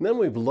guided. And then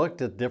we've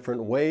looked at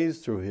different ways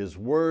through His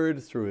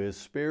Word, through His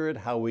Spirit,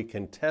 how we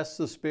can test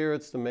the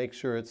spirits to make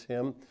sure it's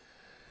Him.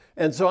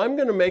 And so I'm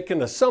going to make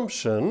an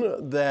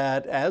assumption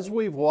that as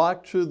we've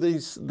walked through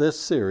this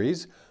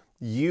series,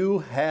 you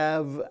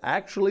have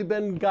actually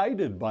been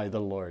guided by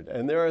the Lord.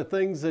 And there are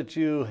things that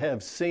you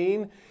have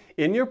seen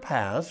in your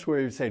past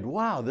where you've said,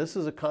 wow, this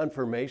is a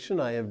confirmation,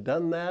 I have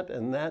done that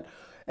and that.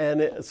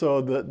 And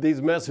so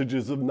these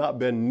messages have not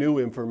been new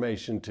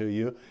information to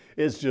you.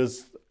 It's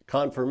just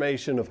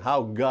confirmation of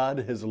how God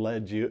has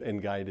led you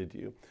and guided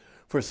you.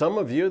 For some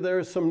of you, there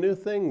are some new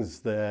things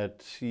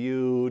that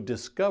you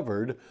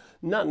discovered,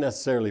 not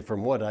necessarily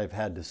from what I've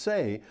had to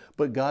say,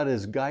 but God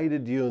has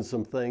guided you in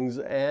some things,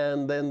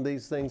 and then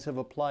these things have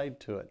applied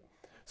to it.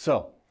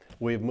 So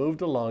we've moved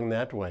along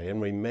that way,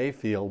 and we may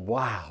feel,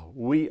 wow,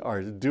 we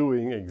are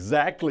doing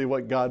exactly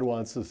what God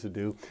wants us to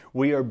do.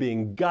 We are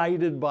being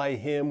guided by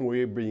Him.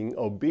 We're being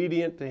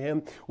obedient to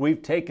Him.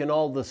 We've taken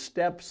all the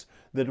steps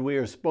that we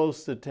are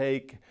supposed to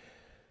take.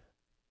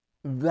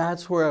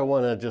 That's where I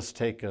want to just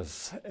take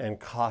us and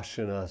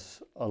caution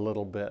us a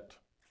little bit,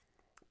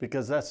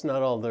 because that's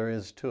not all there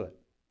is to it.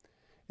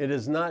 It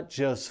is not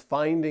just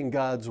finding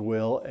God's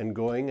will and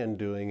going and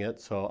doing it,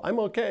 so I'm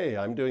okay,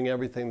 I'm doing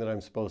everything that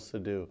I'm supposed to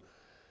do.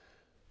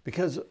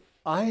 Because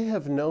I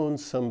have known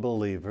some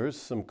believers,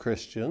 some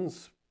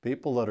Christians,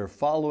 people that are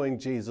following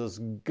Jesus,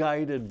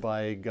 guided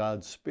by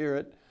God's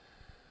Spirit,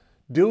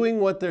 doing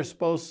what they're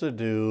supposed to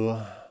do,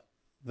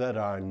 that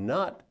are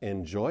not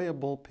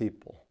enjoyable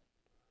people.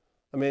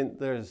 I mean,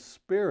 their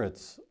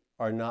spirits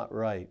are not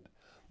right.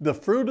 The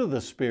fruit of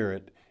the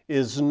Spirit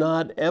is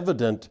not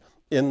evident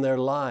in their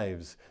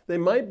lives. They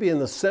might be in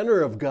the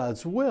center of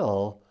God's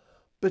will,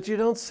 but you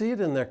don't see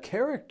it in their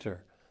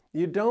character.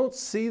 You don't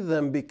see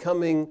them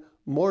becoming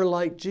more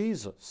like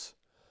Jesus.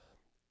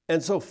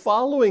 And so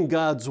following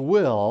God's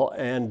will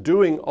and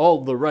doing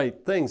all the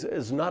right things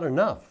is not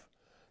enough.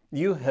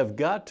 You have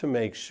got to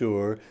make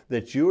sure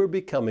that you are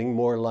becoming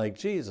more like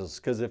Jesus,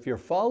 because if you're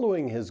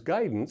following His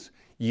guidance,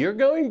 you're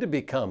going to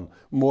become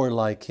more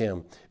like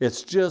Him.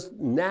 It's just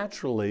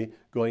naturally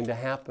going to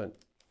happen.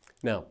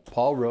 Now,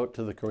 Paul wrote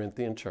to the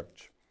Corinthian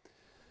church.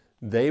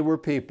 They were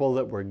people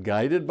that were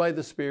guided by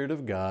the Spirit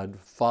of God,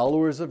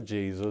 followers of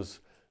Jesus,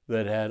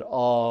 that had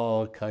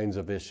all kinds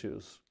of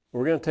issues.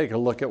 We're going to take a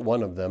look at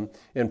one of them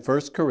in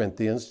 1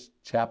 Corinthians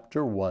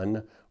chapter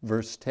 1,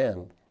 verse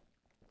 10.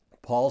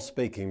 Paul,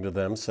 speaking to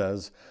them,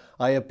 says,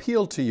 I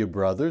appeal to you,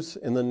 brothers,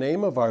 in the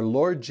name of our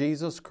Lord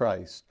Jesus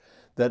Christ,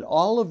 that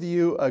all of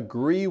you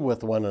agree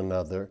with one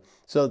another,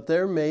 so that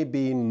there may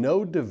be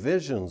no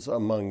divisions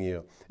among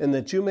you, and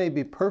that you may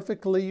be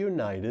perfectly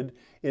united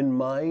in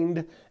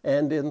mind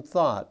and in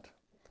thought.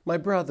 My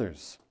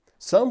brothers,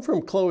 some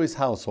from Chloe's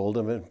household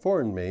have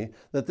informed me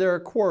that there are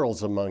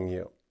quarrels among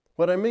you.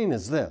 What I mean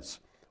is this.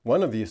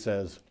 One of you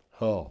says,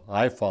 oh,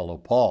 I follow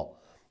Paul.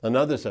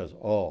 Another says,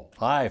 oh,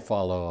 I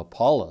follow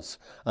Apollos.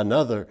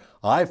 Another,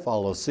 I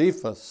follow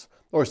Cephas.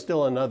 Or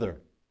still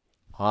another,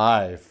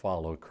 I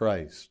follow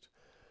Christ.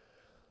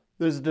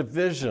 There's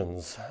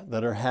divisions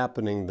that are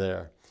happening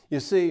there.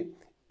 You see,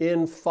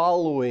 in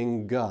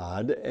following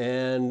God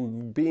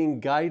and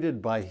being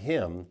guided by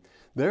Him,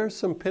 there are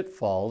some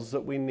pitfalls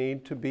that we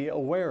need to be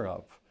aware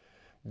of.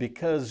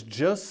 Because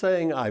just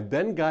saying, I've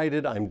been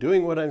guided, I'm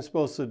doing what I'm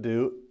supposed to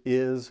do,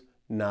 is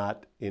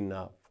not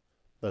enough.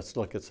 Let's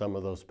look at some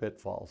of those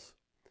pitfalls.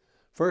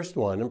 First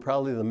one, and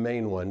probably the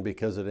main one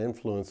because it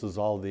influences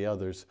all the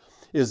others,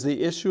 is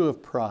the issue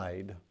of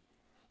pride.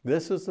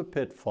 This is a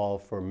pitfall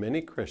for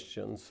many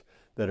Christians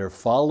that are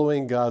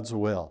following God's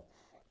will.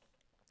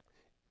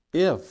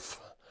 If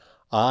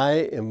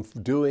I am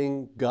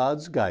doing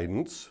God's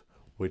guidance,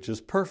 which is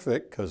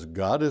perfect because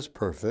God is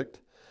perfect,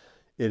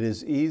 it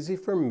is easy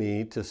for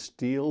me to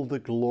steal the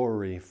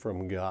glory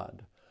from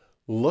God.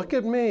 Look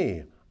at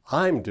me.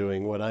 I'm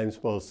doing what I'm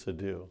supposed to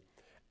do.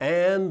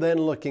 And then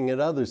looking at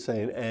others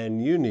saying,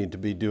 and you need to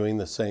be doing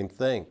the same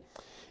thing.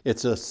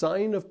 It's a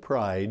sign of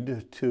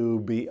pride to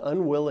be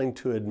unwilling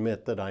to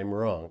admit that I'm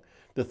wrong,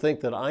 to think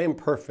that I am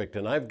perfect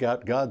and I've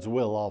got God's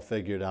will all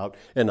figured out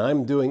and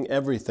I'm doing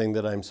everything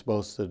that I'm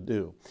supposed to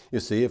do. You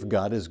see, if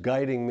God is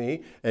guiding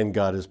me and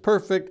God is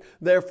perfect,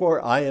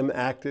 therefore I am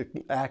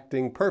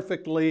acting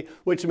perfectly,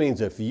 which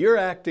means if you're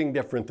acting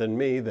different than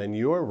me, then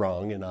you're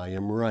wrong and I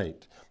am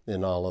right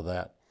in all of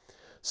that.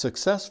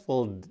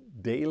 Successful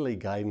daily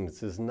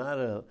guidance is not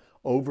an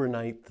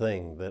overnight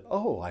thing that,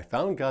 oh, I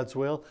found God's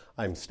will,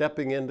 I'm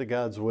stepping into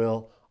God's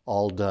will,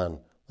 all done.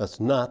 That's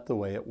not the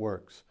way it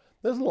works.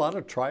 There's a lot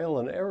of trial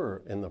and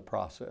error in the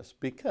process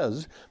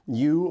because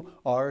you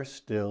are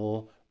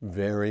still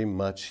very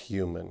much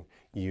human.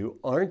 You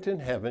aren't in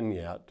heaven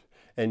yet,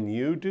 and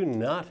you do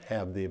not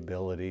have the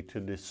ability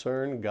to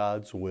discern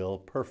God's will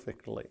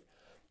perfectly.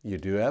 You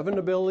do have an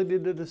ability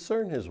to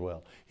discern His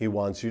will. He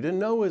wants you to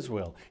know His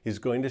will. He's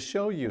going to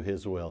show you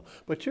His will,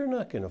 but you're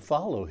not going to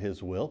follow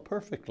His will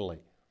perfectly.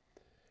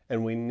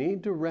 And we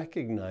need to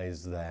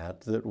recognize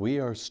that we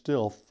are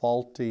still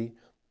faulty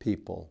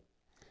people.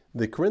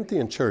 The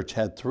Corinthian church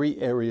had 3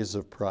 areas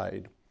of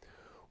pride.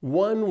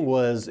 One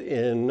was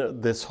in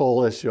this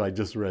whole issue I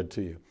just read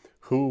to you,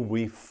 who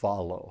we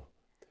follow.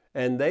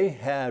 And they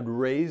had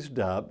raised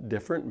up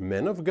different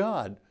men of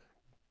God,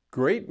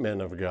 great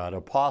men of God,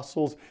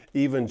 apostles,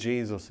 even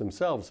Jesus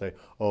Himself say,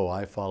 oh,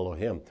 I follow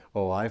Him.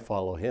 Oh, I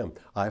follow Him.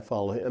 I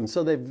follow Him.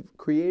 So they've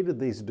created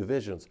these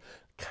divisions.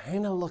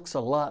 Kind of looks a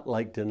lot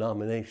like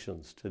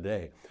denominations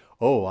today.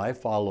 Oh, I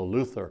follow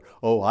Luther.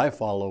 Oh, I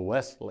follow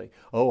Wesley.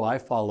 Oh, I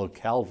follow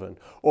Calvin.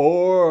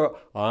 Or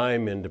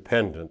I'm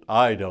independent.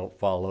 I don't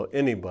follow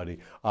anybody.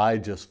 I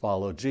just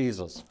follow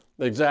Jesus.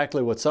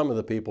 Exactly what some of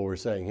the people were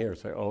saying here.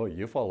 Say, oh,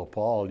 you follow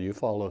Paul, you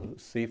follow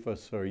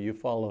Cephas, or you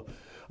follow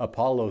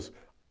Apollos.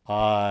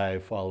 I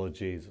follow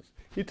Jesus.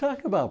 You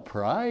talk about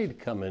pride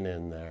coming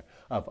in there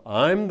of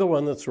I'm the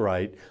one that's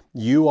right,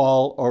 you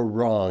all are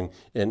wrong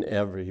in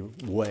every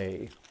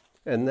way.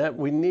 And that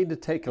we need to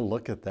take a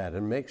look at that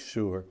and make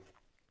sure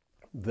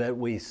that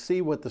we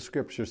see what the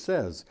Scripture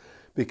says.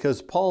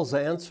 Because Paul's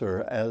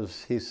answer,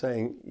 as he's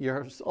saying,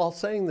 you're all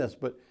saying this,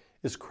 but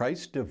is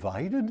Christ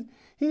divided?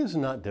 He is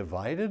not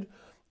divided.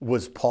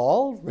 Was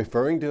Paul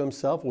referring to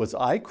himself? Was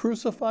I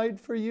crucified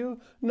for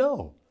you?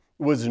 No.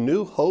 Was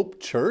New Hope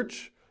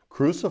Church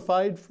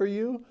crucified for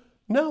you?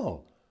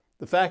 No.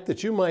 The fact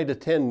that you might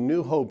attend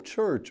New Hope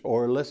Church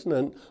or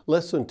listen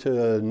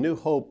to a New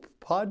Hope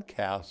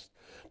podcast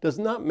does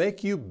not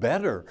make you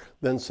better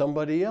than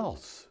somebody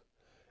else.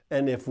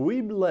 And if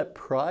we let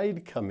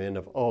pride come in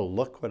of, oh,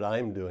 look what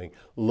I'm doing,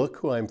 look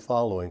who I'm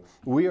following,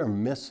 we are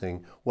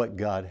missing what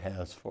God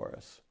has for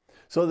us.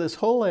 So this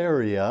whole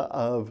area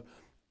of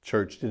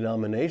church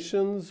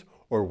denominations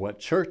or what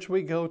church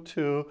we go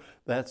to,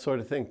 that sort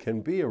of thing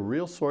can be a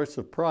real source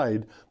of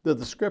pride that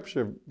the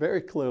scripture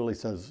very clearly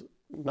says,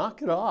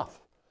 knock it off.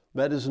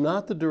 That is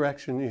not the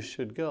direction you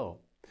should go.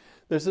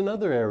 There's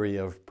another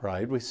area of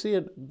pride. We see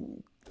it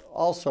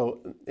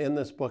also in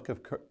this book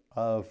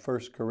of 1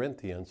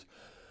 Corinthians,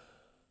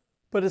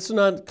 but it's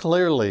not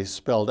clearly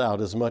spelled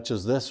out as much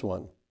as this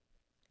one.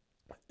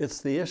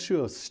 It's the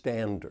issue of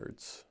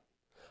standards,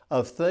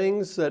 of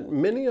things that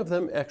many of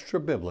them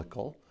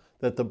extra-biblical,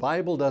 that the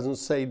Bible doesn't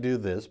say do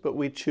this, but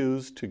we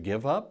choose to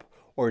give up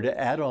or to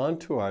add on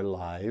to our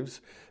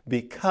lives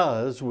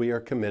because we are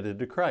committed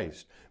to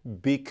Christ.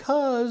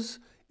 Because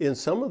in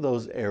some of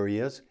those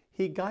areas,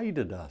 He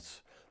guided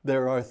us.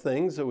 There are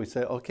things that we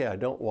say, okay, I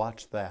don't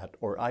watch that,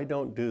 or I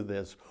don't do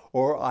this,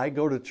 or I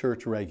go to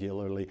church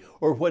regularly,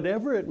 or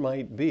whatever it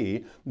might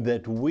be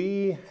that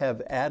we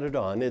have added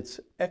on. It's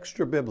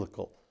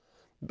extra-biblical,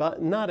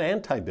 but not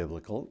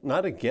anti-biblical,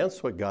 not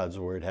against what God's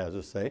Word has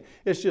to say.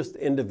 It's just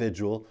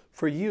individual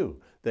for you,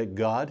 that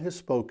God has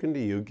spoken to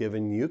you,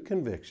 given you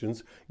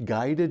convictions,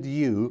 guided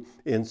you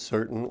in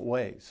certain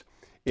ways.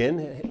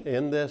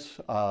 In this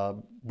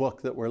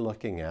book that we're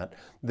looking at,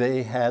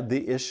 they had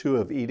the issue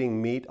of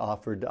eating meat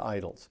offered to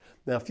idols.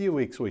 Now, a few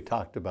weeks we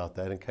talked about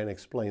that and kind of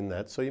explained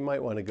that, so you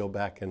might want to go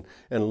back and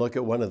look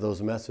at one of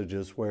those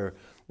messages where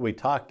we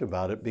talked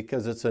about it,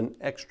 because it's an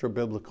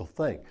extra-biblical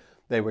thing.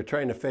 They were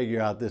trying to figure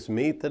out this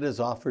meat that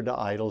is offered to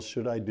idols,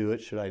 should I do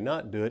it, should I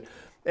not do it?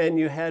 And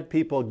you had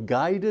people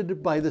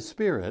guided by the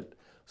Spirit,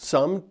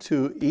 some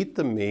to eat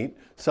the meat,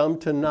 some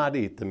to not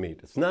eat the meat.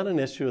 It's not an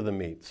issue of the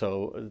meat,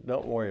 so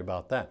don't worry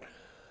about that.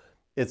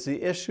 It's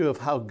the issue of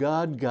how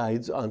God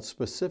guides on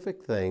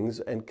specific things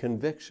and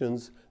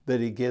convictions that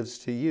He gives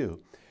to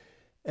you.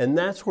 And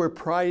that's where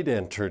pride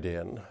entered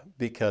in,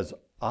 because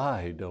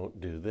I don't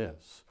do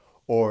this,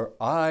 or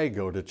I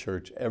go to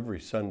church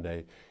every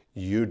Sunday,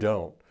 you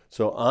don't.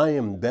 So I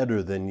am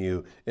better than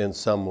you in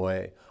some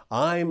way.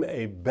 I'm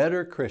a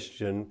better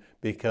Christian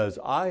because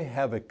I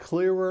have a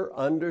clearer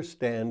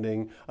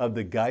understanding of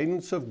the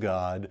guidance of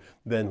God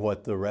than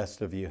what the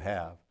rest of you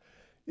have.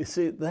 You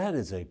see, that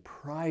is a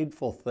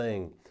prideful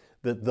thing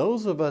that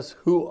those of us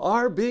who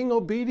are being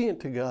obedient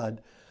to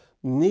God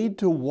need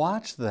to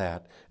watch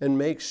that and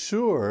make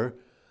sure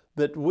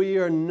that we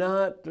are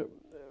not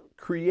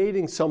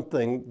creating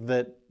something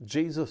that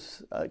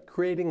Jesus,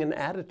 creating an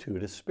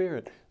attitude, a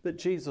spirit that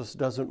Jesus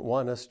doesn't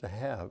want us to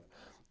have.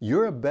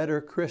 You're a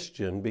better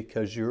Christian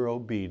because you're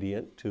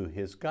obedient to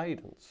His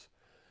guidance.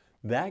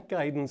 That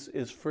guidance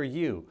is for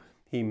you.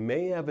 He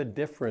may have a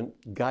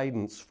different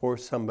guidance for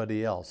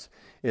somebody else.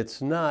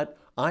 It's not,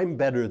 I'm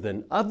better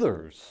than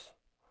others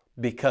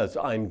because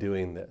I'm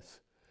doing this.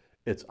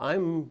 It's,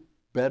 I'm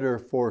better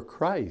for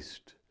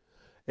Christ,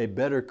 a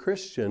better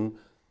Christian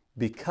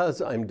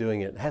because I'm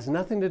doing it. It has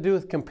nothing to do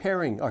with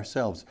comparing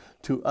ourselves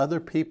to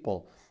other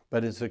people,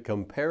 but it's a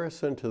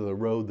comparison to the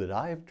road that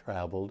I've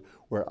traveled,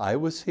 where I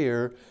was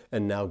here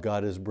and now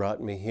God has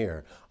brought me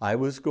here. I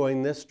was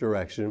going this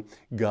direction.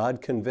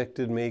 God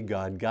convicted me.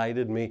 God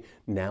guided me.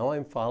 Now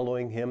I'm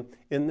following Him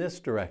in this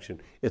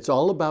direction. It's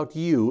all about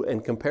you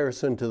in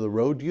comparison to the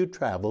road you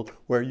traveled,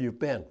 where you've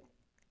been.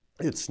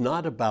 It's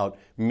not about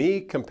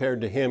me compared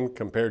to him,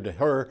 compared to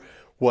her,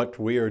 what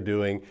we are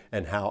doing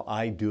and how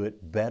I do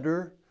it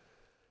better,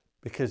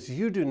 because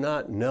you do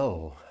not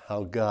know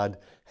how God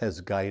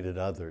has guided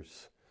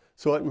others.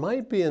 So it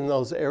might be in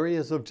those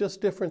areas of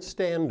just different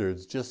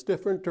standards, just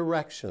different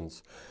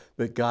directions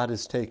that God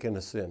has taken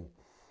us in.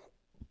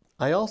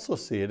 I also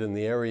see it in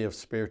the area of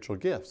spiritual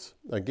gifts.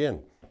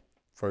 Again,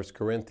 1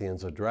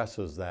 Corinthians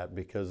addresses that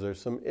because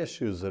there's some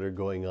issues that are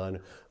going on.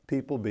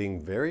 People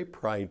being very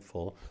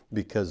prideful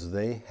because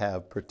they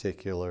have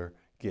particular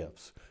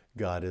gifts.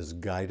 God has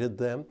guided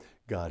them.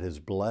 God has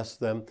blessed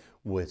them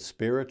with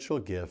spiritual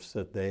gifts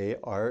that they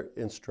are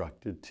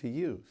instructed to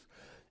use.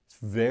 It's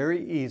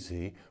very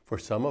easy for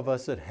some of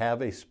us that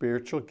have a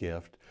spiritual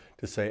gift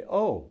to say,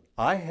 oh,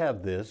 I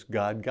have this,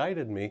 God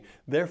guided me,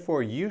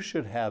 therefore you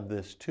should have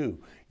this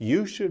too.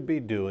 You should be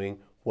doing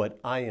what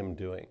I am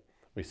doing.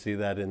 We see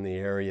that in the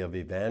area of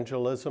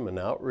evangelism and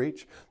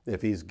outreach.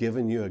 If He's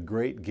given you a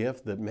great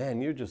gift that,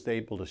 man, you're just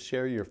able to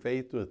share your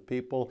faith with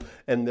people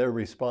and they're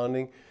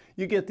responding,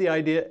 you get the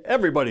idea,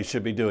 everybody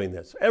should be doing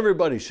this.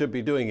 Everybody should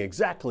be doing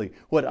exactly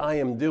what I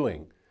am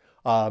doing.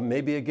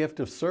 Maybe a gift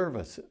of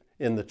service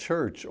in the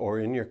church or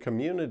in your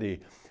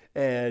community,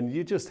 and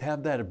you just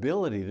have that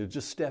ability to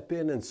just step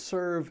in and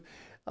serve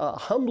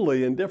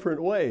humbly in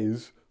different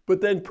ways, but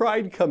then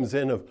pride comes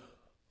in of,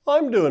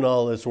 I'm doing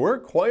all this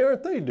work, why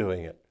aren't they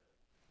doing it?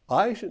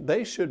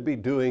 They should be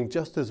doing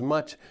just as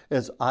much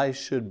as I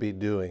should be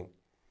doing.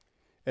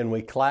 And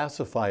we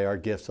classify our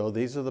gifts, oh,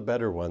 these are the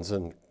better ones,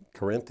 and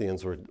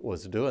Corinthians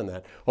was doing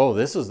that. Oh,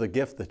 this is the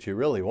gift that you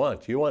really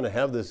want. You want to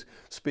have this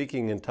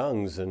speaking in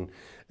tongues.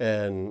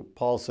 And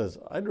Paul says,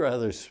 I'd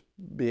rather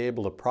be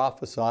able to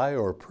prophesy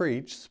or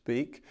preach,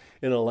 speak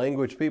in a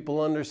language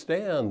people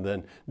understand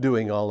than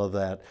doing all of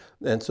that.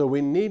 And so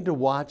we need to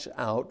watch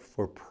out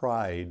for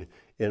pride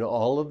in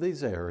all of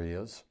these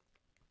areas,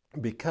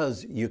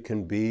 because you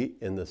can be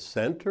in the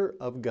center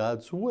of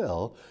God's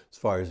will as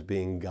far as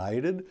being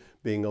guided,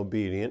 being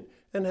obedient,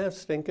 and have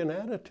stinking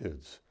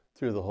attitudes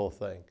through the whole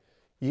thing.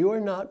 You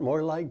are not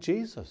more like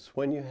Jesus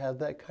when you have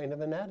that kind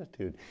of an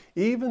attitude,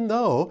 even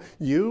though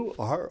you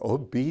are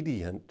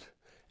obedient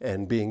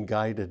and being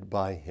guided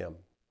by Him.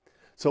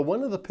 So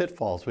one of the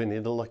pitfalls we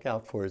need to look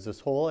out for is this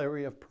whole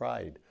area of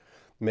pride.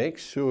 Make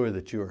sure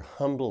that you are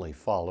humbly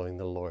following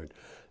the Lord,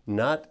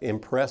 not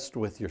impressed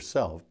with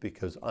yourself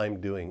because I'm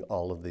doing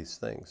all of these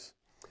things.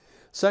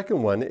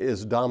 Second one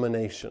is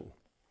domination.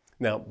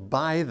 Now,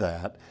 by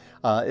that,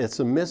 it's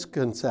a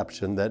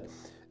misconception that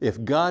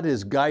if God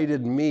has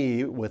guided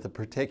me with a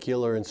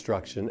particular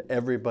instruction,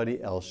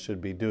 everybody else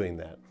should be doing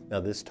that. Now,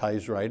 this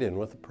ties right in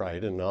with the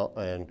pride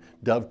and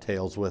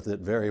dovetails with it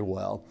very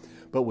well.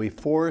 But we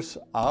force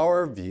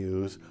our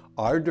views,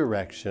 our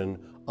direction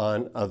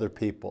on other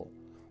people.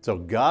 So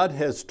God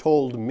has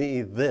told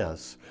me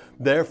this,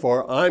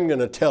 therefore I'm going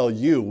to tell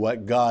you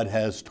what God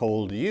has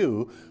told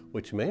you,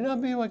 which may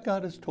not be what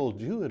God has told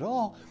you at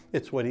all.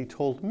 It's what He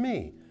told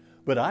me.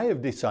 But I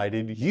have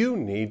decided you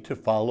need to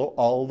follow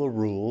all the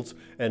rules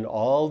and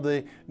all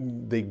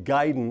the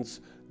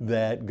guidance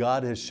that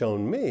God has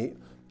shown me,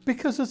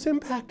 because it's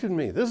impacted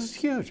me. This is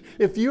huge.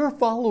 If you're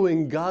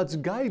following God's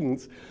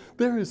guidance,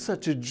 there is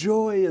such a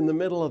joy in the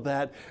middle of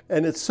that.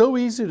 And it's so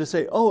easy to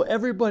say, oh,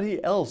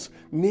 everybody else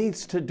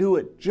needs to do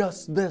it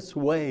just this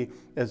way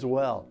as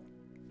well.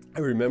 I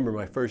remember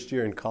my first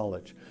year in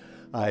college.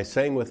 I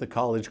sang with the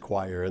college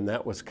choir, and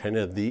that was kind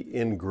of the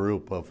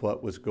in-group of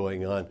what was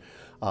going on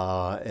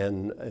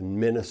and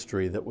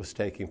ministry that was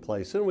taking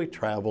place. And we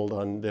traveled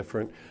on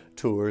different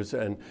tours,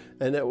 and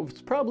it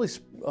was probably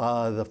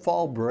the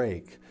fall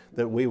break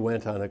that we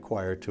went on a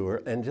choir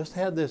tour and just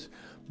had this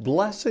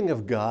blessing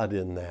of God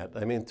in that.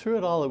 I mean, through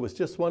it all, it was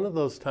just one of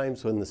those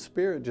times when the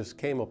Spirit just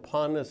came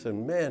upon us,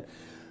 and man,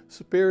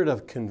 spirit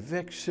of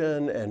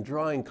conviction and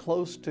drawing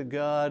close to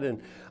God,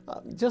 and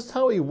just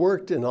how He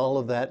worked in all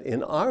of that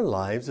in our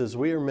lives as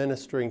we are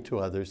ministering to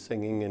others,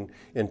 singing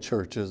in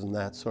churches and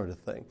that sort of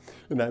thing.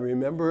 And I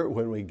remember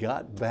when we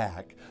got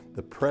back,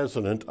 the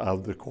president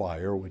of the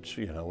choir, which,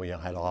 you know, we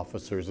had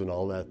officers and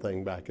all that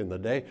thing back in the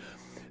day,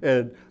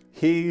 and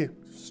he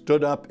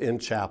stood up in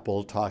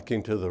chapel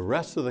talking to the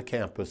rest of the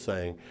campus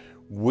saying,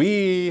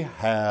 we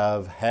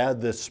have had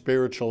this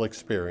spiritual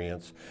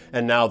experience,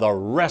 and now the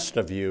rest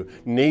of you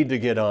need to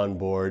get on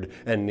board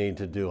and need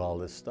to do all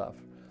this stuff.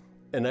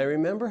 And I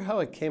remember how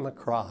it came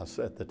across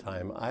at the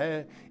time.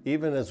 I,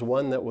 even as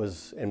one that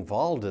was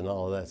involved in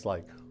all of that, it's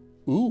like,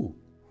 ooh,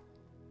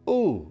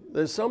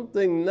 there's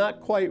something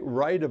not quite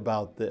right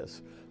about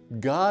this.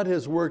 God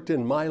has worked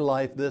in my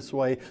life this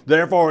way,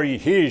 therefore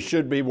He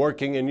should be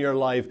working in your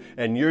life,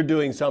 and you're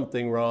doing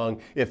something wrong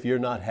if you're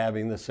not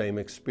having the same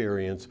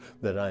experience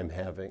that I'm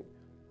having.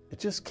 It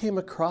just came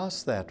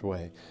across that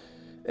way.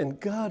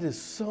 And God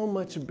is so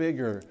much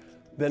bigger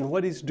than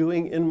what He's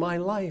doing in my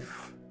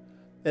life.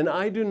 And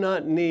I do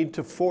not need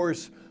to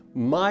force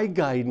my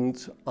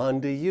guidance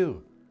onto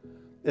you.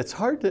 It's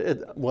hard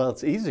to,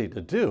 it's easy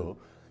to do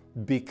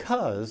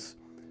because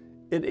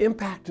it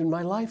impacted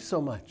my life so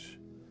much.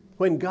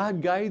 When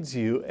God guides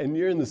you and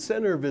you're in the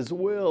center of His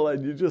will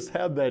and you just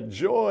have that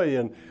joy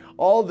and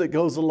all that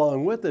goes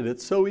along with it,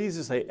 it's so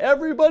easy to say,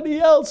 everybody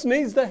else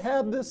needs to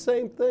have this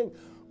same thing.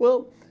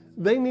 Well,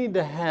 they need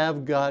to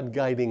have God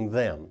guiding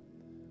them,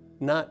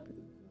 not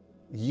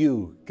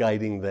you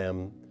guiding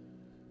them,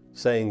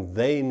 saying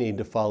they need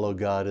to follow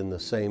God in the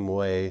same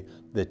way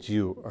that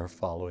you are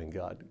following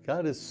God.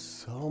 God is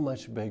so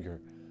much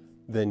bigger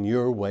than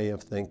your way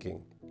of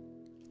thinking.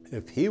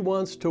 If He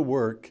wants to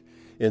work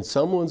in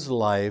someone's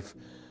life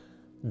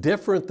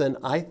different than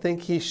I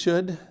think He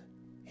should,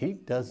 He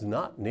does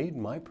not need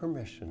my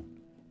permission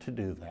to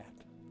do that.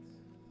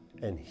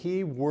 And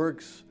He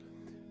works,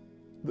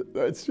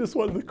 it's just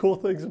one of the cool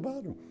things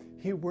about Him.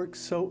 He works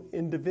so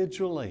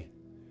individually.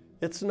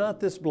 It's not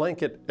this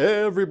blanket,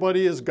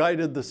 everybody is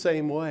guided the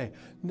same way.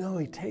 No,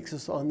 He takes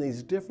us on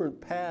these different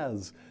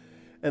paths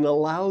and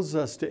allows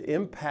us to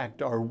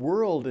impact our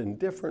world in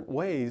different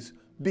ways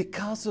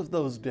because of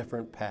those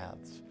different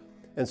paths.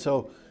 And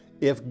so,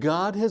 if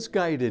God has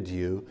guided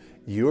you,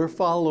 you're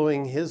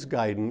following His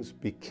guidance.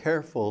 Be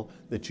careful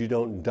that you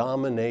don't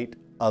dominate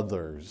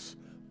others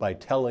by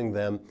telling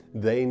them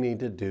they need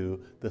to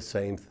do the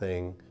same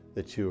thing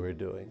that you are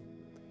doing.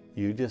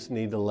 You just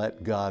need to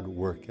let God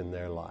work in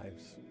their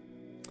lives.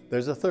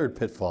 There's a third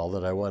pitfall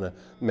that I want to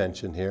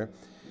mention here,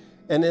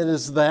 and it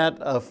is that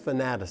of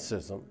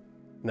fanaticism.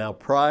 Now,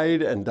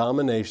 pride and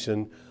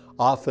domination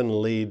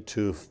often lead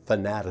to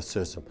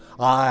fanaticism.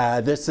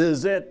 This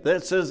is it.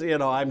 This is,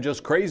 I'm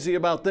just crazy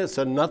about this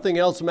and nothing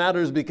else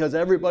matters because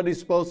everybody's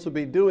supposed to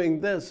be doing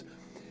this.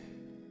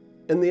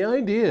 And the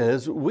idea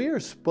is we are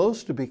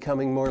supposed to be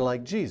becoming more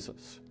like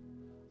Jesus.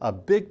 A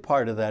big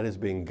part of that is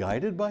being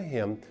guided by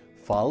Him,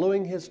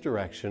 following His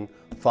direction,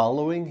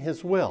 following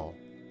His will.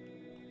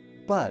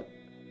 But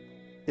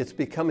it's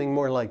becoming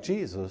more like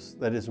Jesus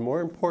that is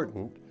more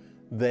important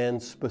than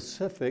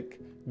specific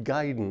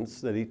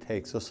guidance that He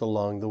takes us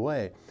along the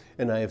way.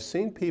 And I have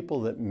seen people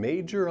that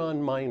major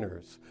on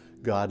minors.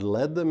 God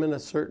led them in a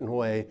certain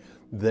way,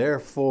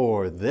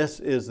 therefore this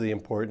is the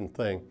important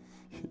thing.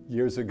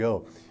 Years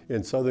ago,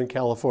 in Southern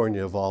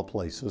California of all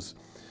places,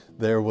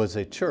 there was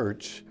a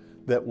church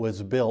that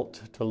was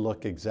built to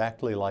look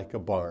exactly like a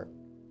barn,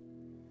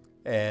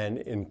 and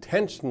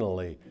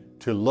intentionally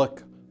to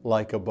look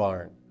like a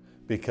barn,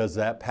 because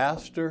that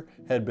pastor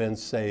had been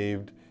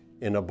saved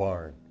in a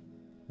barn.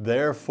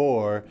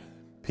 Therefore,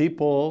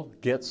 people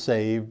get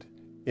saved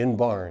in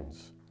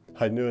barns.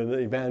 I knew an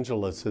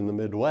evangelist in the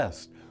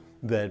Midwest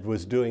that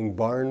was doing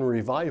barn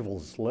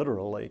revivals,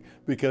 literally,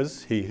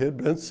 because he had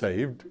been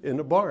saved in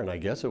a barn. I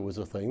guess it was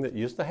a thing that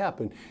used to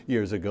happen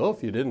years ago.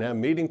 If you didn't have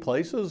meeting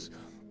places,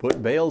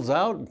 put bales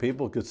out and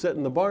people could sit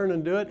in the barn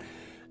and do it.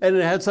 And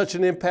it had such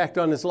an impact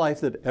on his life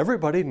that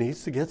everybody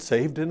needs to get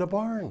saved in a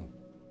barn.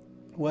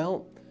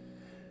 Well,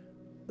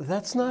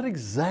 that's not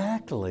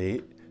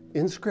exactly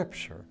in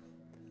Scripture,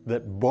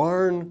 that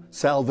barn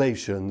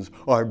salvations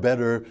are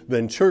better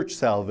than church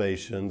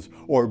salvations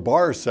or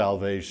bar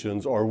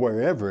salvations or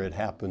wherever it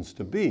happens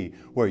to be,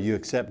 where you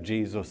accept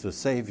Jesus as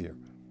Savior.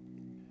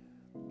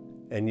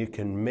 And you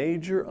can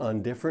major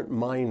on different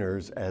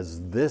minors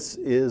as this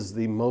is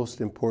the most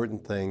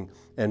important thing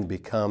and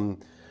become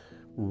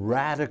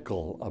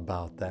radical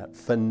about that,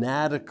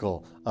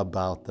 fanatical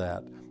about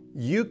that.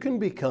 You can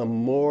become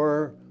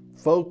more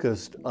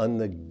focused on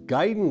the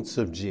guidance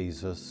of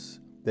Jesus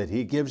that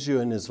He gives you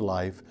in His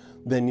life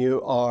than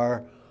you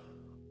are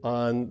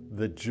on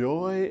the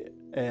joy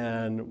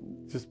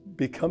and just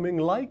becoming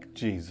like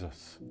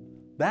Jesus.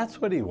 That's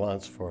what He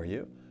wants for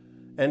you.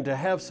 And to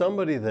have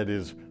somebody that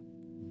is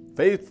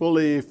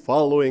faithfully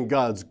following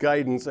God's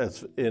guidance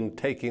as in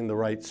taking the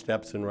right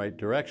steps in right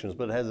directions,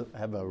 but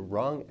have a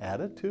wrong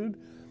attitude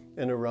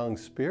and a wrong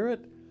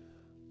spirit,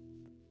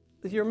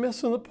 you're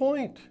missing the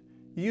point.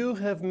 You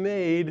have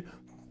made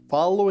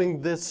following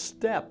this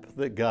step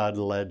that God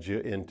led you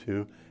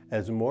into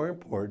as more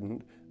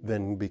important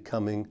than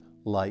becoming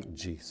like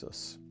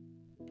Jesus.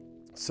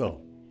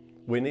 So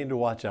we need to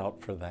watch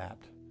out for that.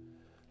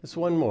 There's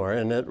one more,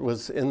 and it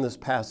was in this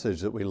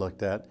passage that we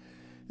looked at,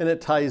 and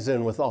it ties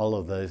in with all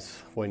of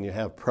this. When you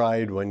have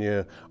pride, when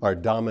you are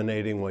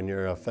dominating, when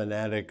you're a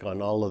fanatic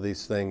on all of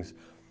these things,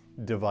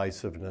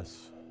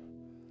 divisiveness.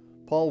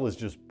 Paul was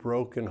just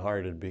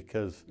brokenhearted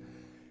because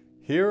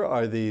here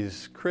are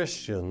these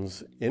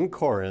Christians in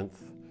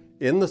Corinth,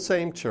 in the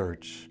same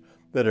church,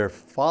 that are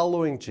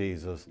following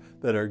Jesus,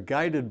 that are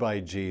guided by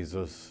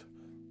Jesus,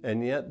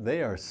 and yet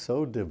they are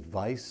so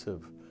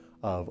divisive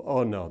of,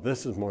 oh no,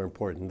 this is more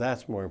important,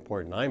 that's more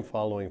important. I'm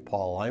following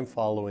Paul, I'm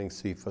following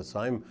Cephas,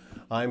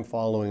 I'm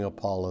following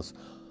Apollos,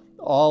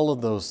 all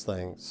of those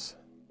things.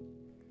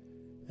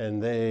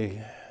 And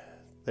they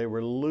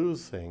were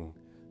losing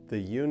the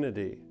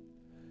unity.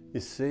 You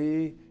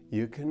see,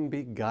 you can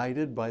be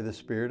guided by the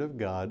Spirit of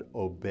God,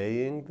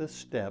 obeying the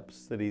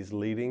steps that He's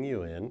leading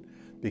you in,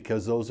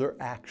 because those are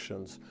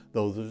actions.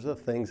 Those are the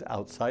things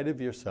outside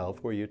of yourself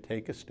where you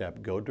take a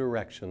step, go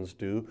directions,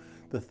 do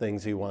the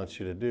things He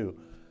wants you to do,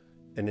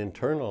 and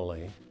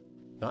internally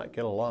not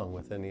get along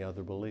with any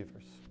other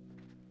believers.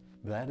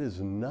 That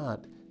is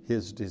not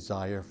His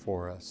desire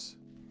for us.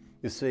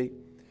 You see,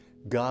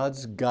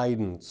 God's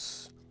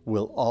guidance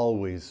will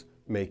always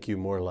make you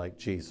more like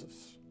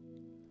Jesus.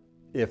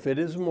 If it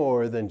is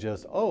more than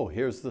just, oh,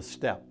 here's the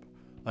step,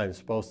 I'm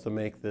supposed to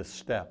make this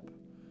step,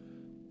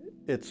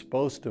 it's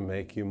supposed to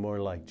make you more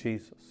like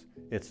Jesus.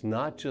 It's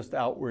not just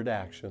outward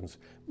actions,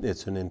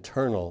 it's an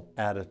internal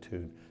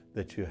attitude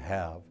that you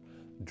have,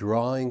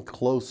 drawing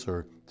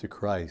closer to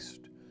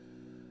Christ.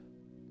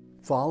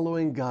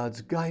 Following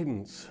God's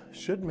guidance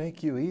should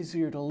make you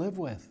easier to live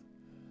with,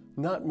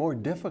 not more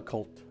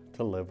difficult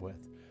to live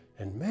with.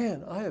 And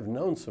man, I have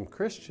known some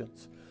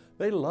Christians,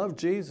 they love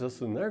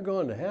Jesus and they're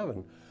going to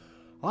heaven.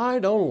 I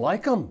don't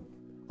like them.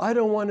 I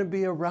don't want to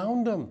be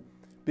around them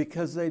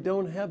because they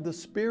don't have the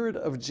Spirit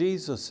of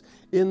Jesus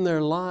in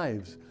their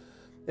lives.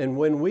 And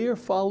when we are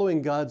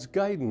following God's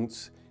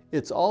guidance,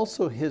 it's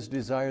also His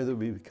desire that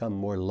we become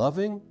more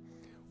loving.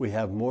 We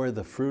have more of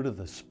the fruit of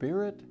the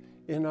Spirit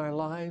in our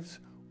lives.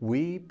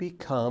 We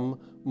become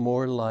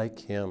more like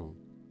Him.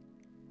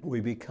 We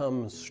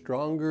become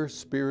stronger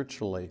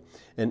spiritually,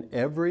 and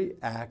every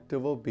act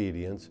of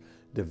obedience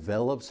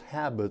develops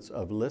habits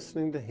of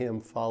listening to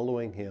Him,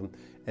 following Him,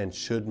 and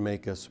should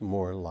make us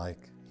more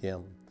like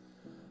Him.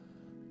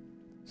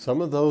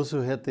 Some of those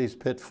who hit these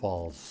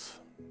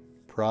pitfalls,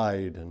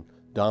 pride and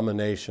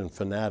domination,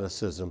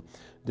 fanaticism,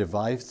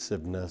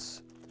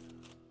 divisiveness,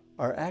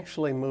 are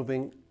actually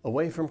moving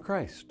away from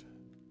Christ.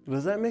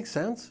 Does that make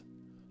sense?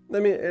 I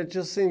mean, it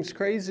just seems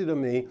crazy to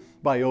me,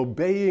 by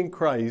obeying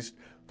Christ,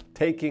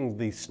 taking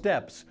the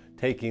steps,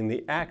 taking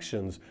the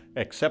actions,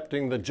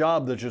 accepting the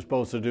job that you're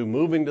supposed to do,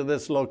 moving to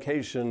this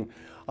location,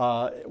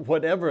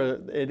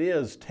 whatever it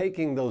is,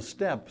 taking those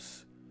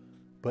steps,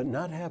 but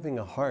not having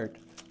a heart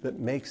that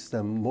makes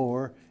them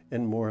more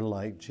and more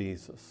like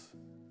Jesus.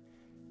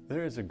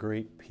 There is a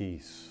great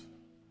peace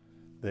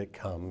that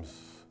comes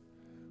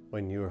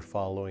when you are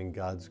following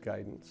God's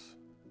guidance.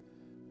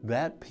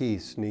 That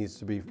peace needs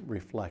to be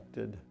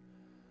reflected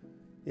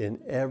in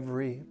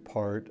every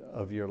part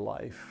of your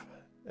life.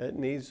 It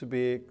needs to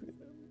be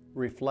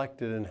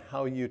reflected in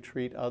how you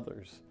treat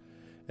others.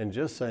 And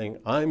just saying,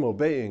 I'm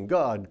obeying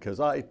God because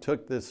I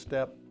took this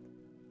step,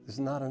 is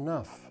not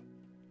enough.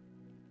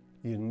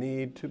 You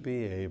need to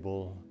be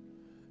able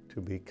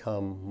to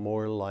become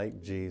more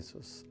like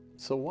Jesus.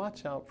 So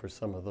watch out for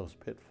some of those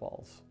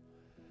pitfalls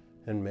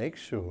and make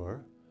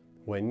sure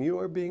when you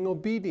are being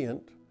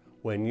obedient,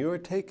 when you are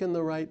taking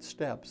the right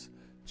steps,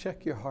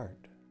 check your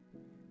heart.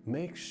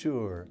 Make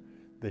sure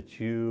that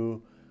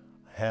you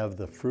have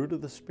the fruit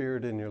of the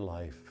Spirit in your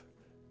life.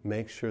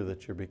 Make sure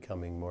that you're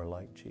becoming more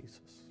like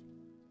Jesus.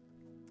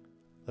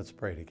 Let's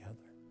pray together.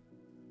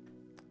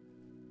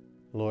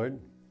 Lord,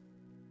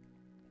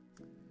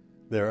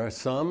 there are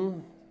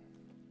some,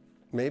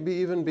 maybe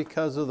even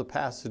because of the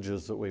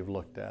passages that we've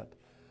looked at,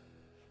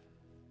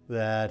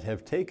 that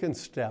have taken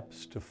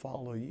steps to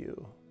follow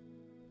you,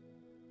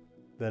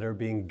 that are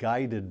being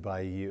guided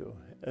by you,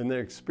 and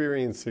they're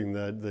experiencing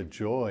the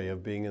joy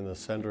of being in the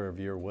center of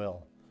your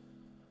will.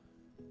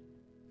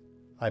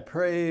 I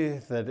pray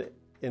that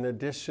in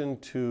addition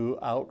to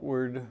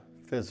outward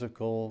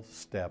physical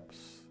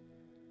steps,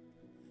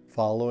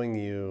 following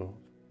you,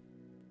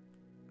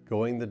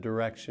 going the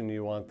direction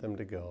you want them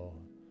to go,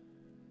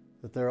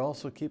 that they're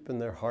also keeping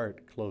their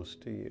heart close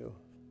to you.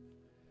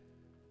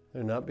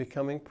 They're not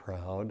becoming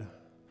proud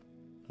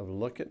of,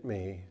 look at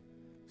me,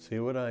 see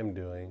what I'm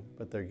doing,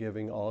 but they're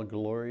giving all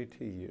glory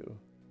to you.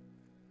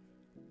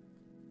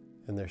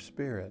 And their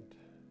spirit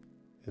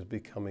is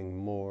becoming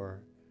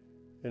more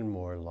and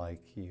more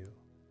like you.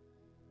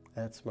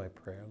 That's my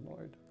prayer,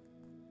 Lord.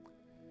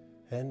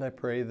 And I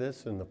pray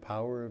this in the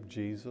power of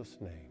Jesus'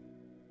 name.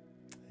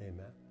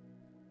 Amen.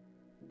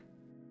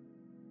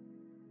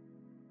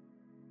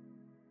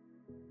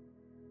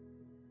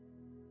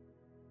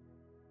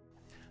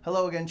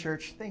 Hello again,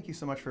 church. Thank you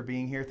so much for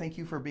being here. Thank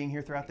you for being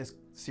here throughout this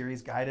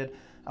series, Guided.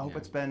 I hope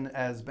it's been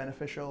as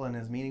beneficial and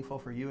as meaningful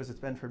for you as it's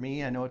been for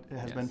me. I know it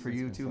has been for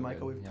you too,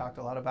 Michael. We've talked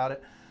a lot about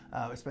it.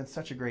 It's been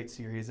such a great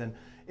series. And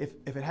if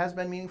it has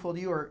been meaningful to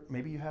you, or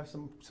maybe you have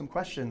some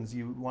questions,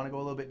 you want to go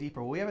a little bit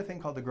deeper, well, we have a thing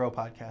called the Grow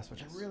Podcast,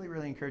 which I really,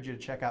 really encourage you to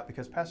check out,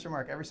 because Pastor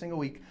Mark, every single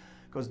week,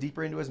 goes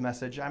deeper into his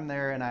message. I'm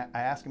there and I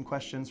ask him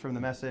questions from the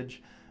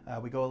message.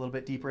 We go a little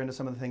bit deeper into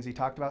some of the things he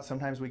talked about.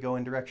 Sometimes we go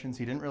in directions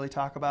he didn't really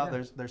talk about.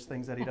 There's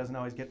things that he doesn't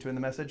always get to in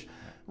the message.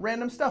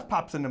 Random stuff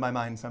pops into my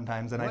mind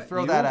sometimes, and I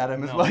throw that at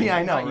him as well. Yeah,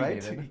 I know,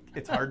 right?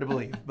 It's hard to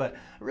believe, but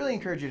I really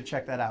encourage you to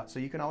check that out. So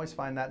you can always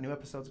find that. New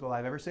episodes go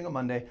live every single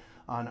Monday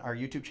on our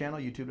YouTube channel,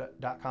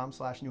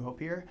 youtube.com/New Hope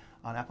Here,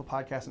 on Apple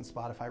Podcasts and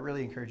Spotify. I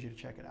really encourage you to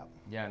check it out.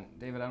 Yeah, and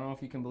David, I don't know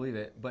if you can believe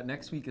it, but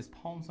next week is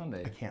Palm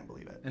Sunday. I can't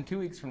believe it. And 2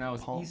 weeks from now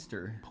is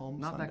Easter. Palm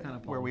Not Sunday, that kind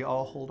of palm. where we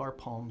all hold our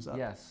palms up.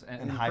 Yes,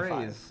 and high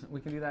praise. five. We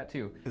can do that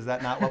too. Is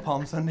that not what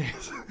Palm Sunday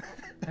is?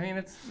 I mean,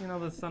 it's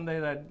the Sunday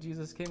that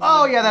Jesus came.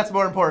 Oh yeah, that's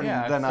more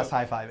important than us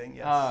high-fiving.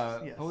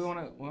 Yes. But we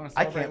want to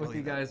celebrate with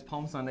you guys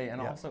Palm Sunday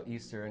and also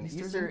Easter. And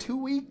Easter's in 2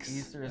 weeks.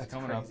 Easter is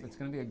coming up. It's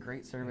going to be a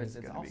great service.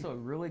 It's also a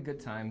really good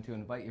time to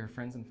invite your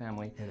friends and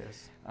family. It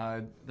is.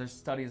 There's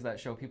studies that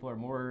show people are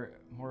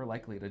more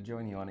likely to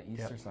join you on an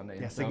Easter Sunday.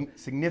 Yeah,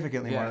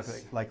 significantly more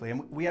likely.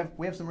 And we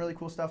have some really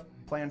cool stuff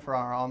planned for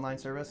our online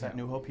service at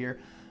New Hope Here.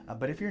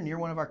 But if you're near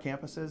one of our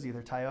campuses,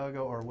 either Tioga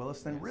or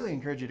Williston, really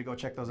encourage you to go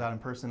check those out in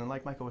person. And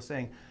like Michael was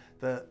saying,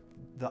 the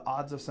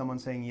odds of someone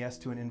saying yes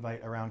to an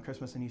invite around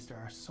Christmas and Easter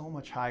are so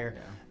much higher.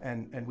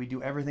 And we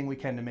do everything we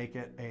can to make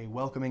it a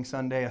welcoming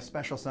Sunday, a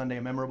special Sunday,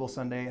 a memorable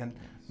Sunday, and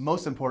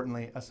most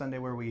importantly, a Sunday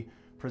where we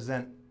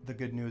present the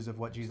good news of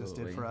what Jesus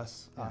did for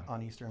us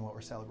on Easter and what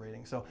we're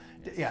celebrating. So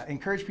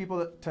encourage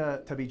people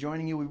to be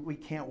joining you. We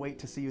can't wait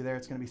to see you there.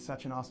 It's going to be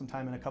such an awesome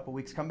time in a couple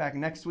weeks. Come back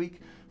next week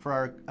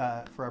for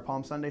our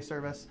Palm Sunday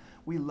service.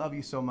 We love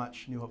you so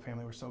much, New Hope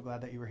family. We're so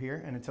glad that you were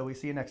here. And until we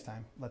see you next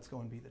time, let's go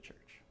and be the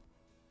church.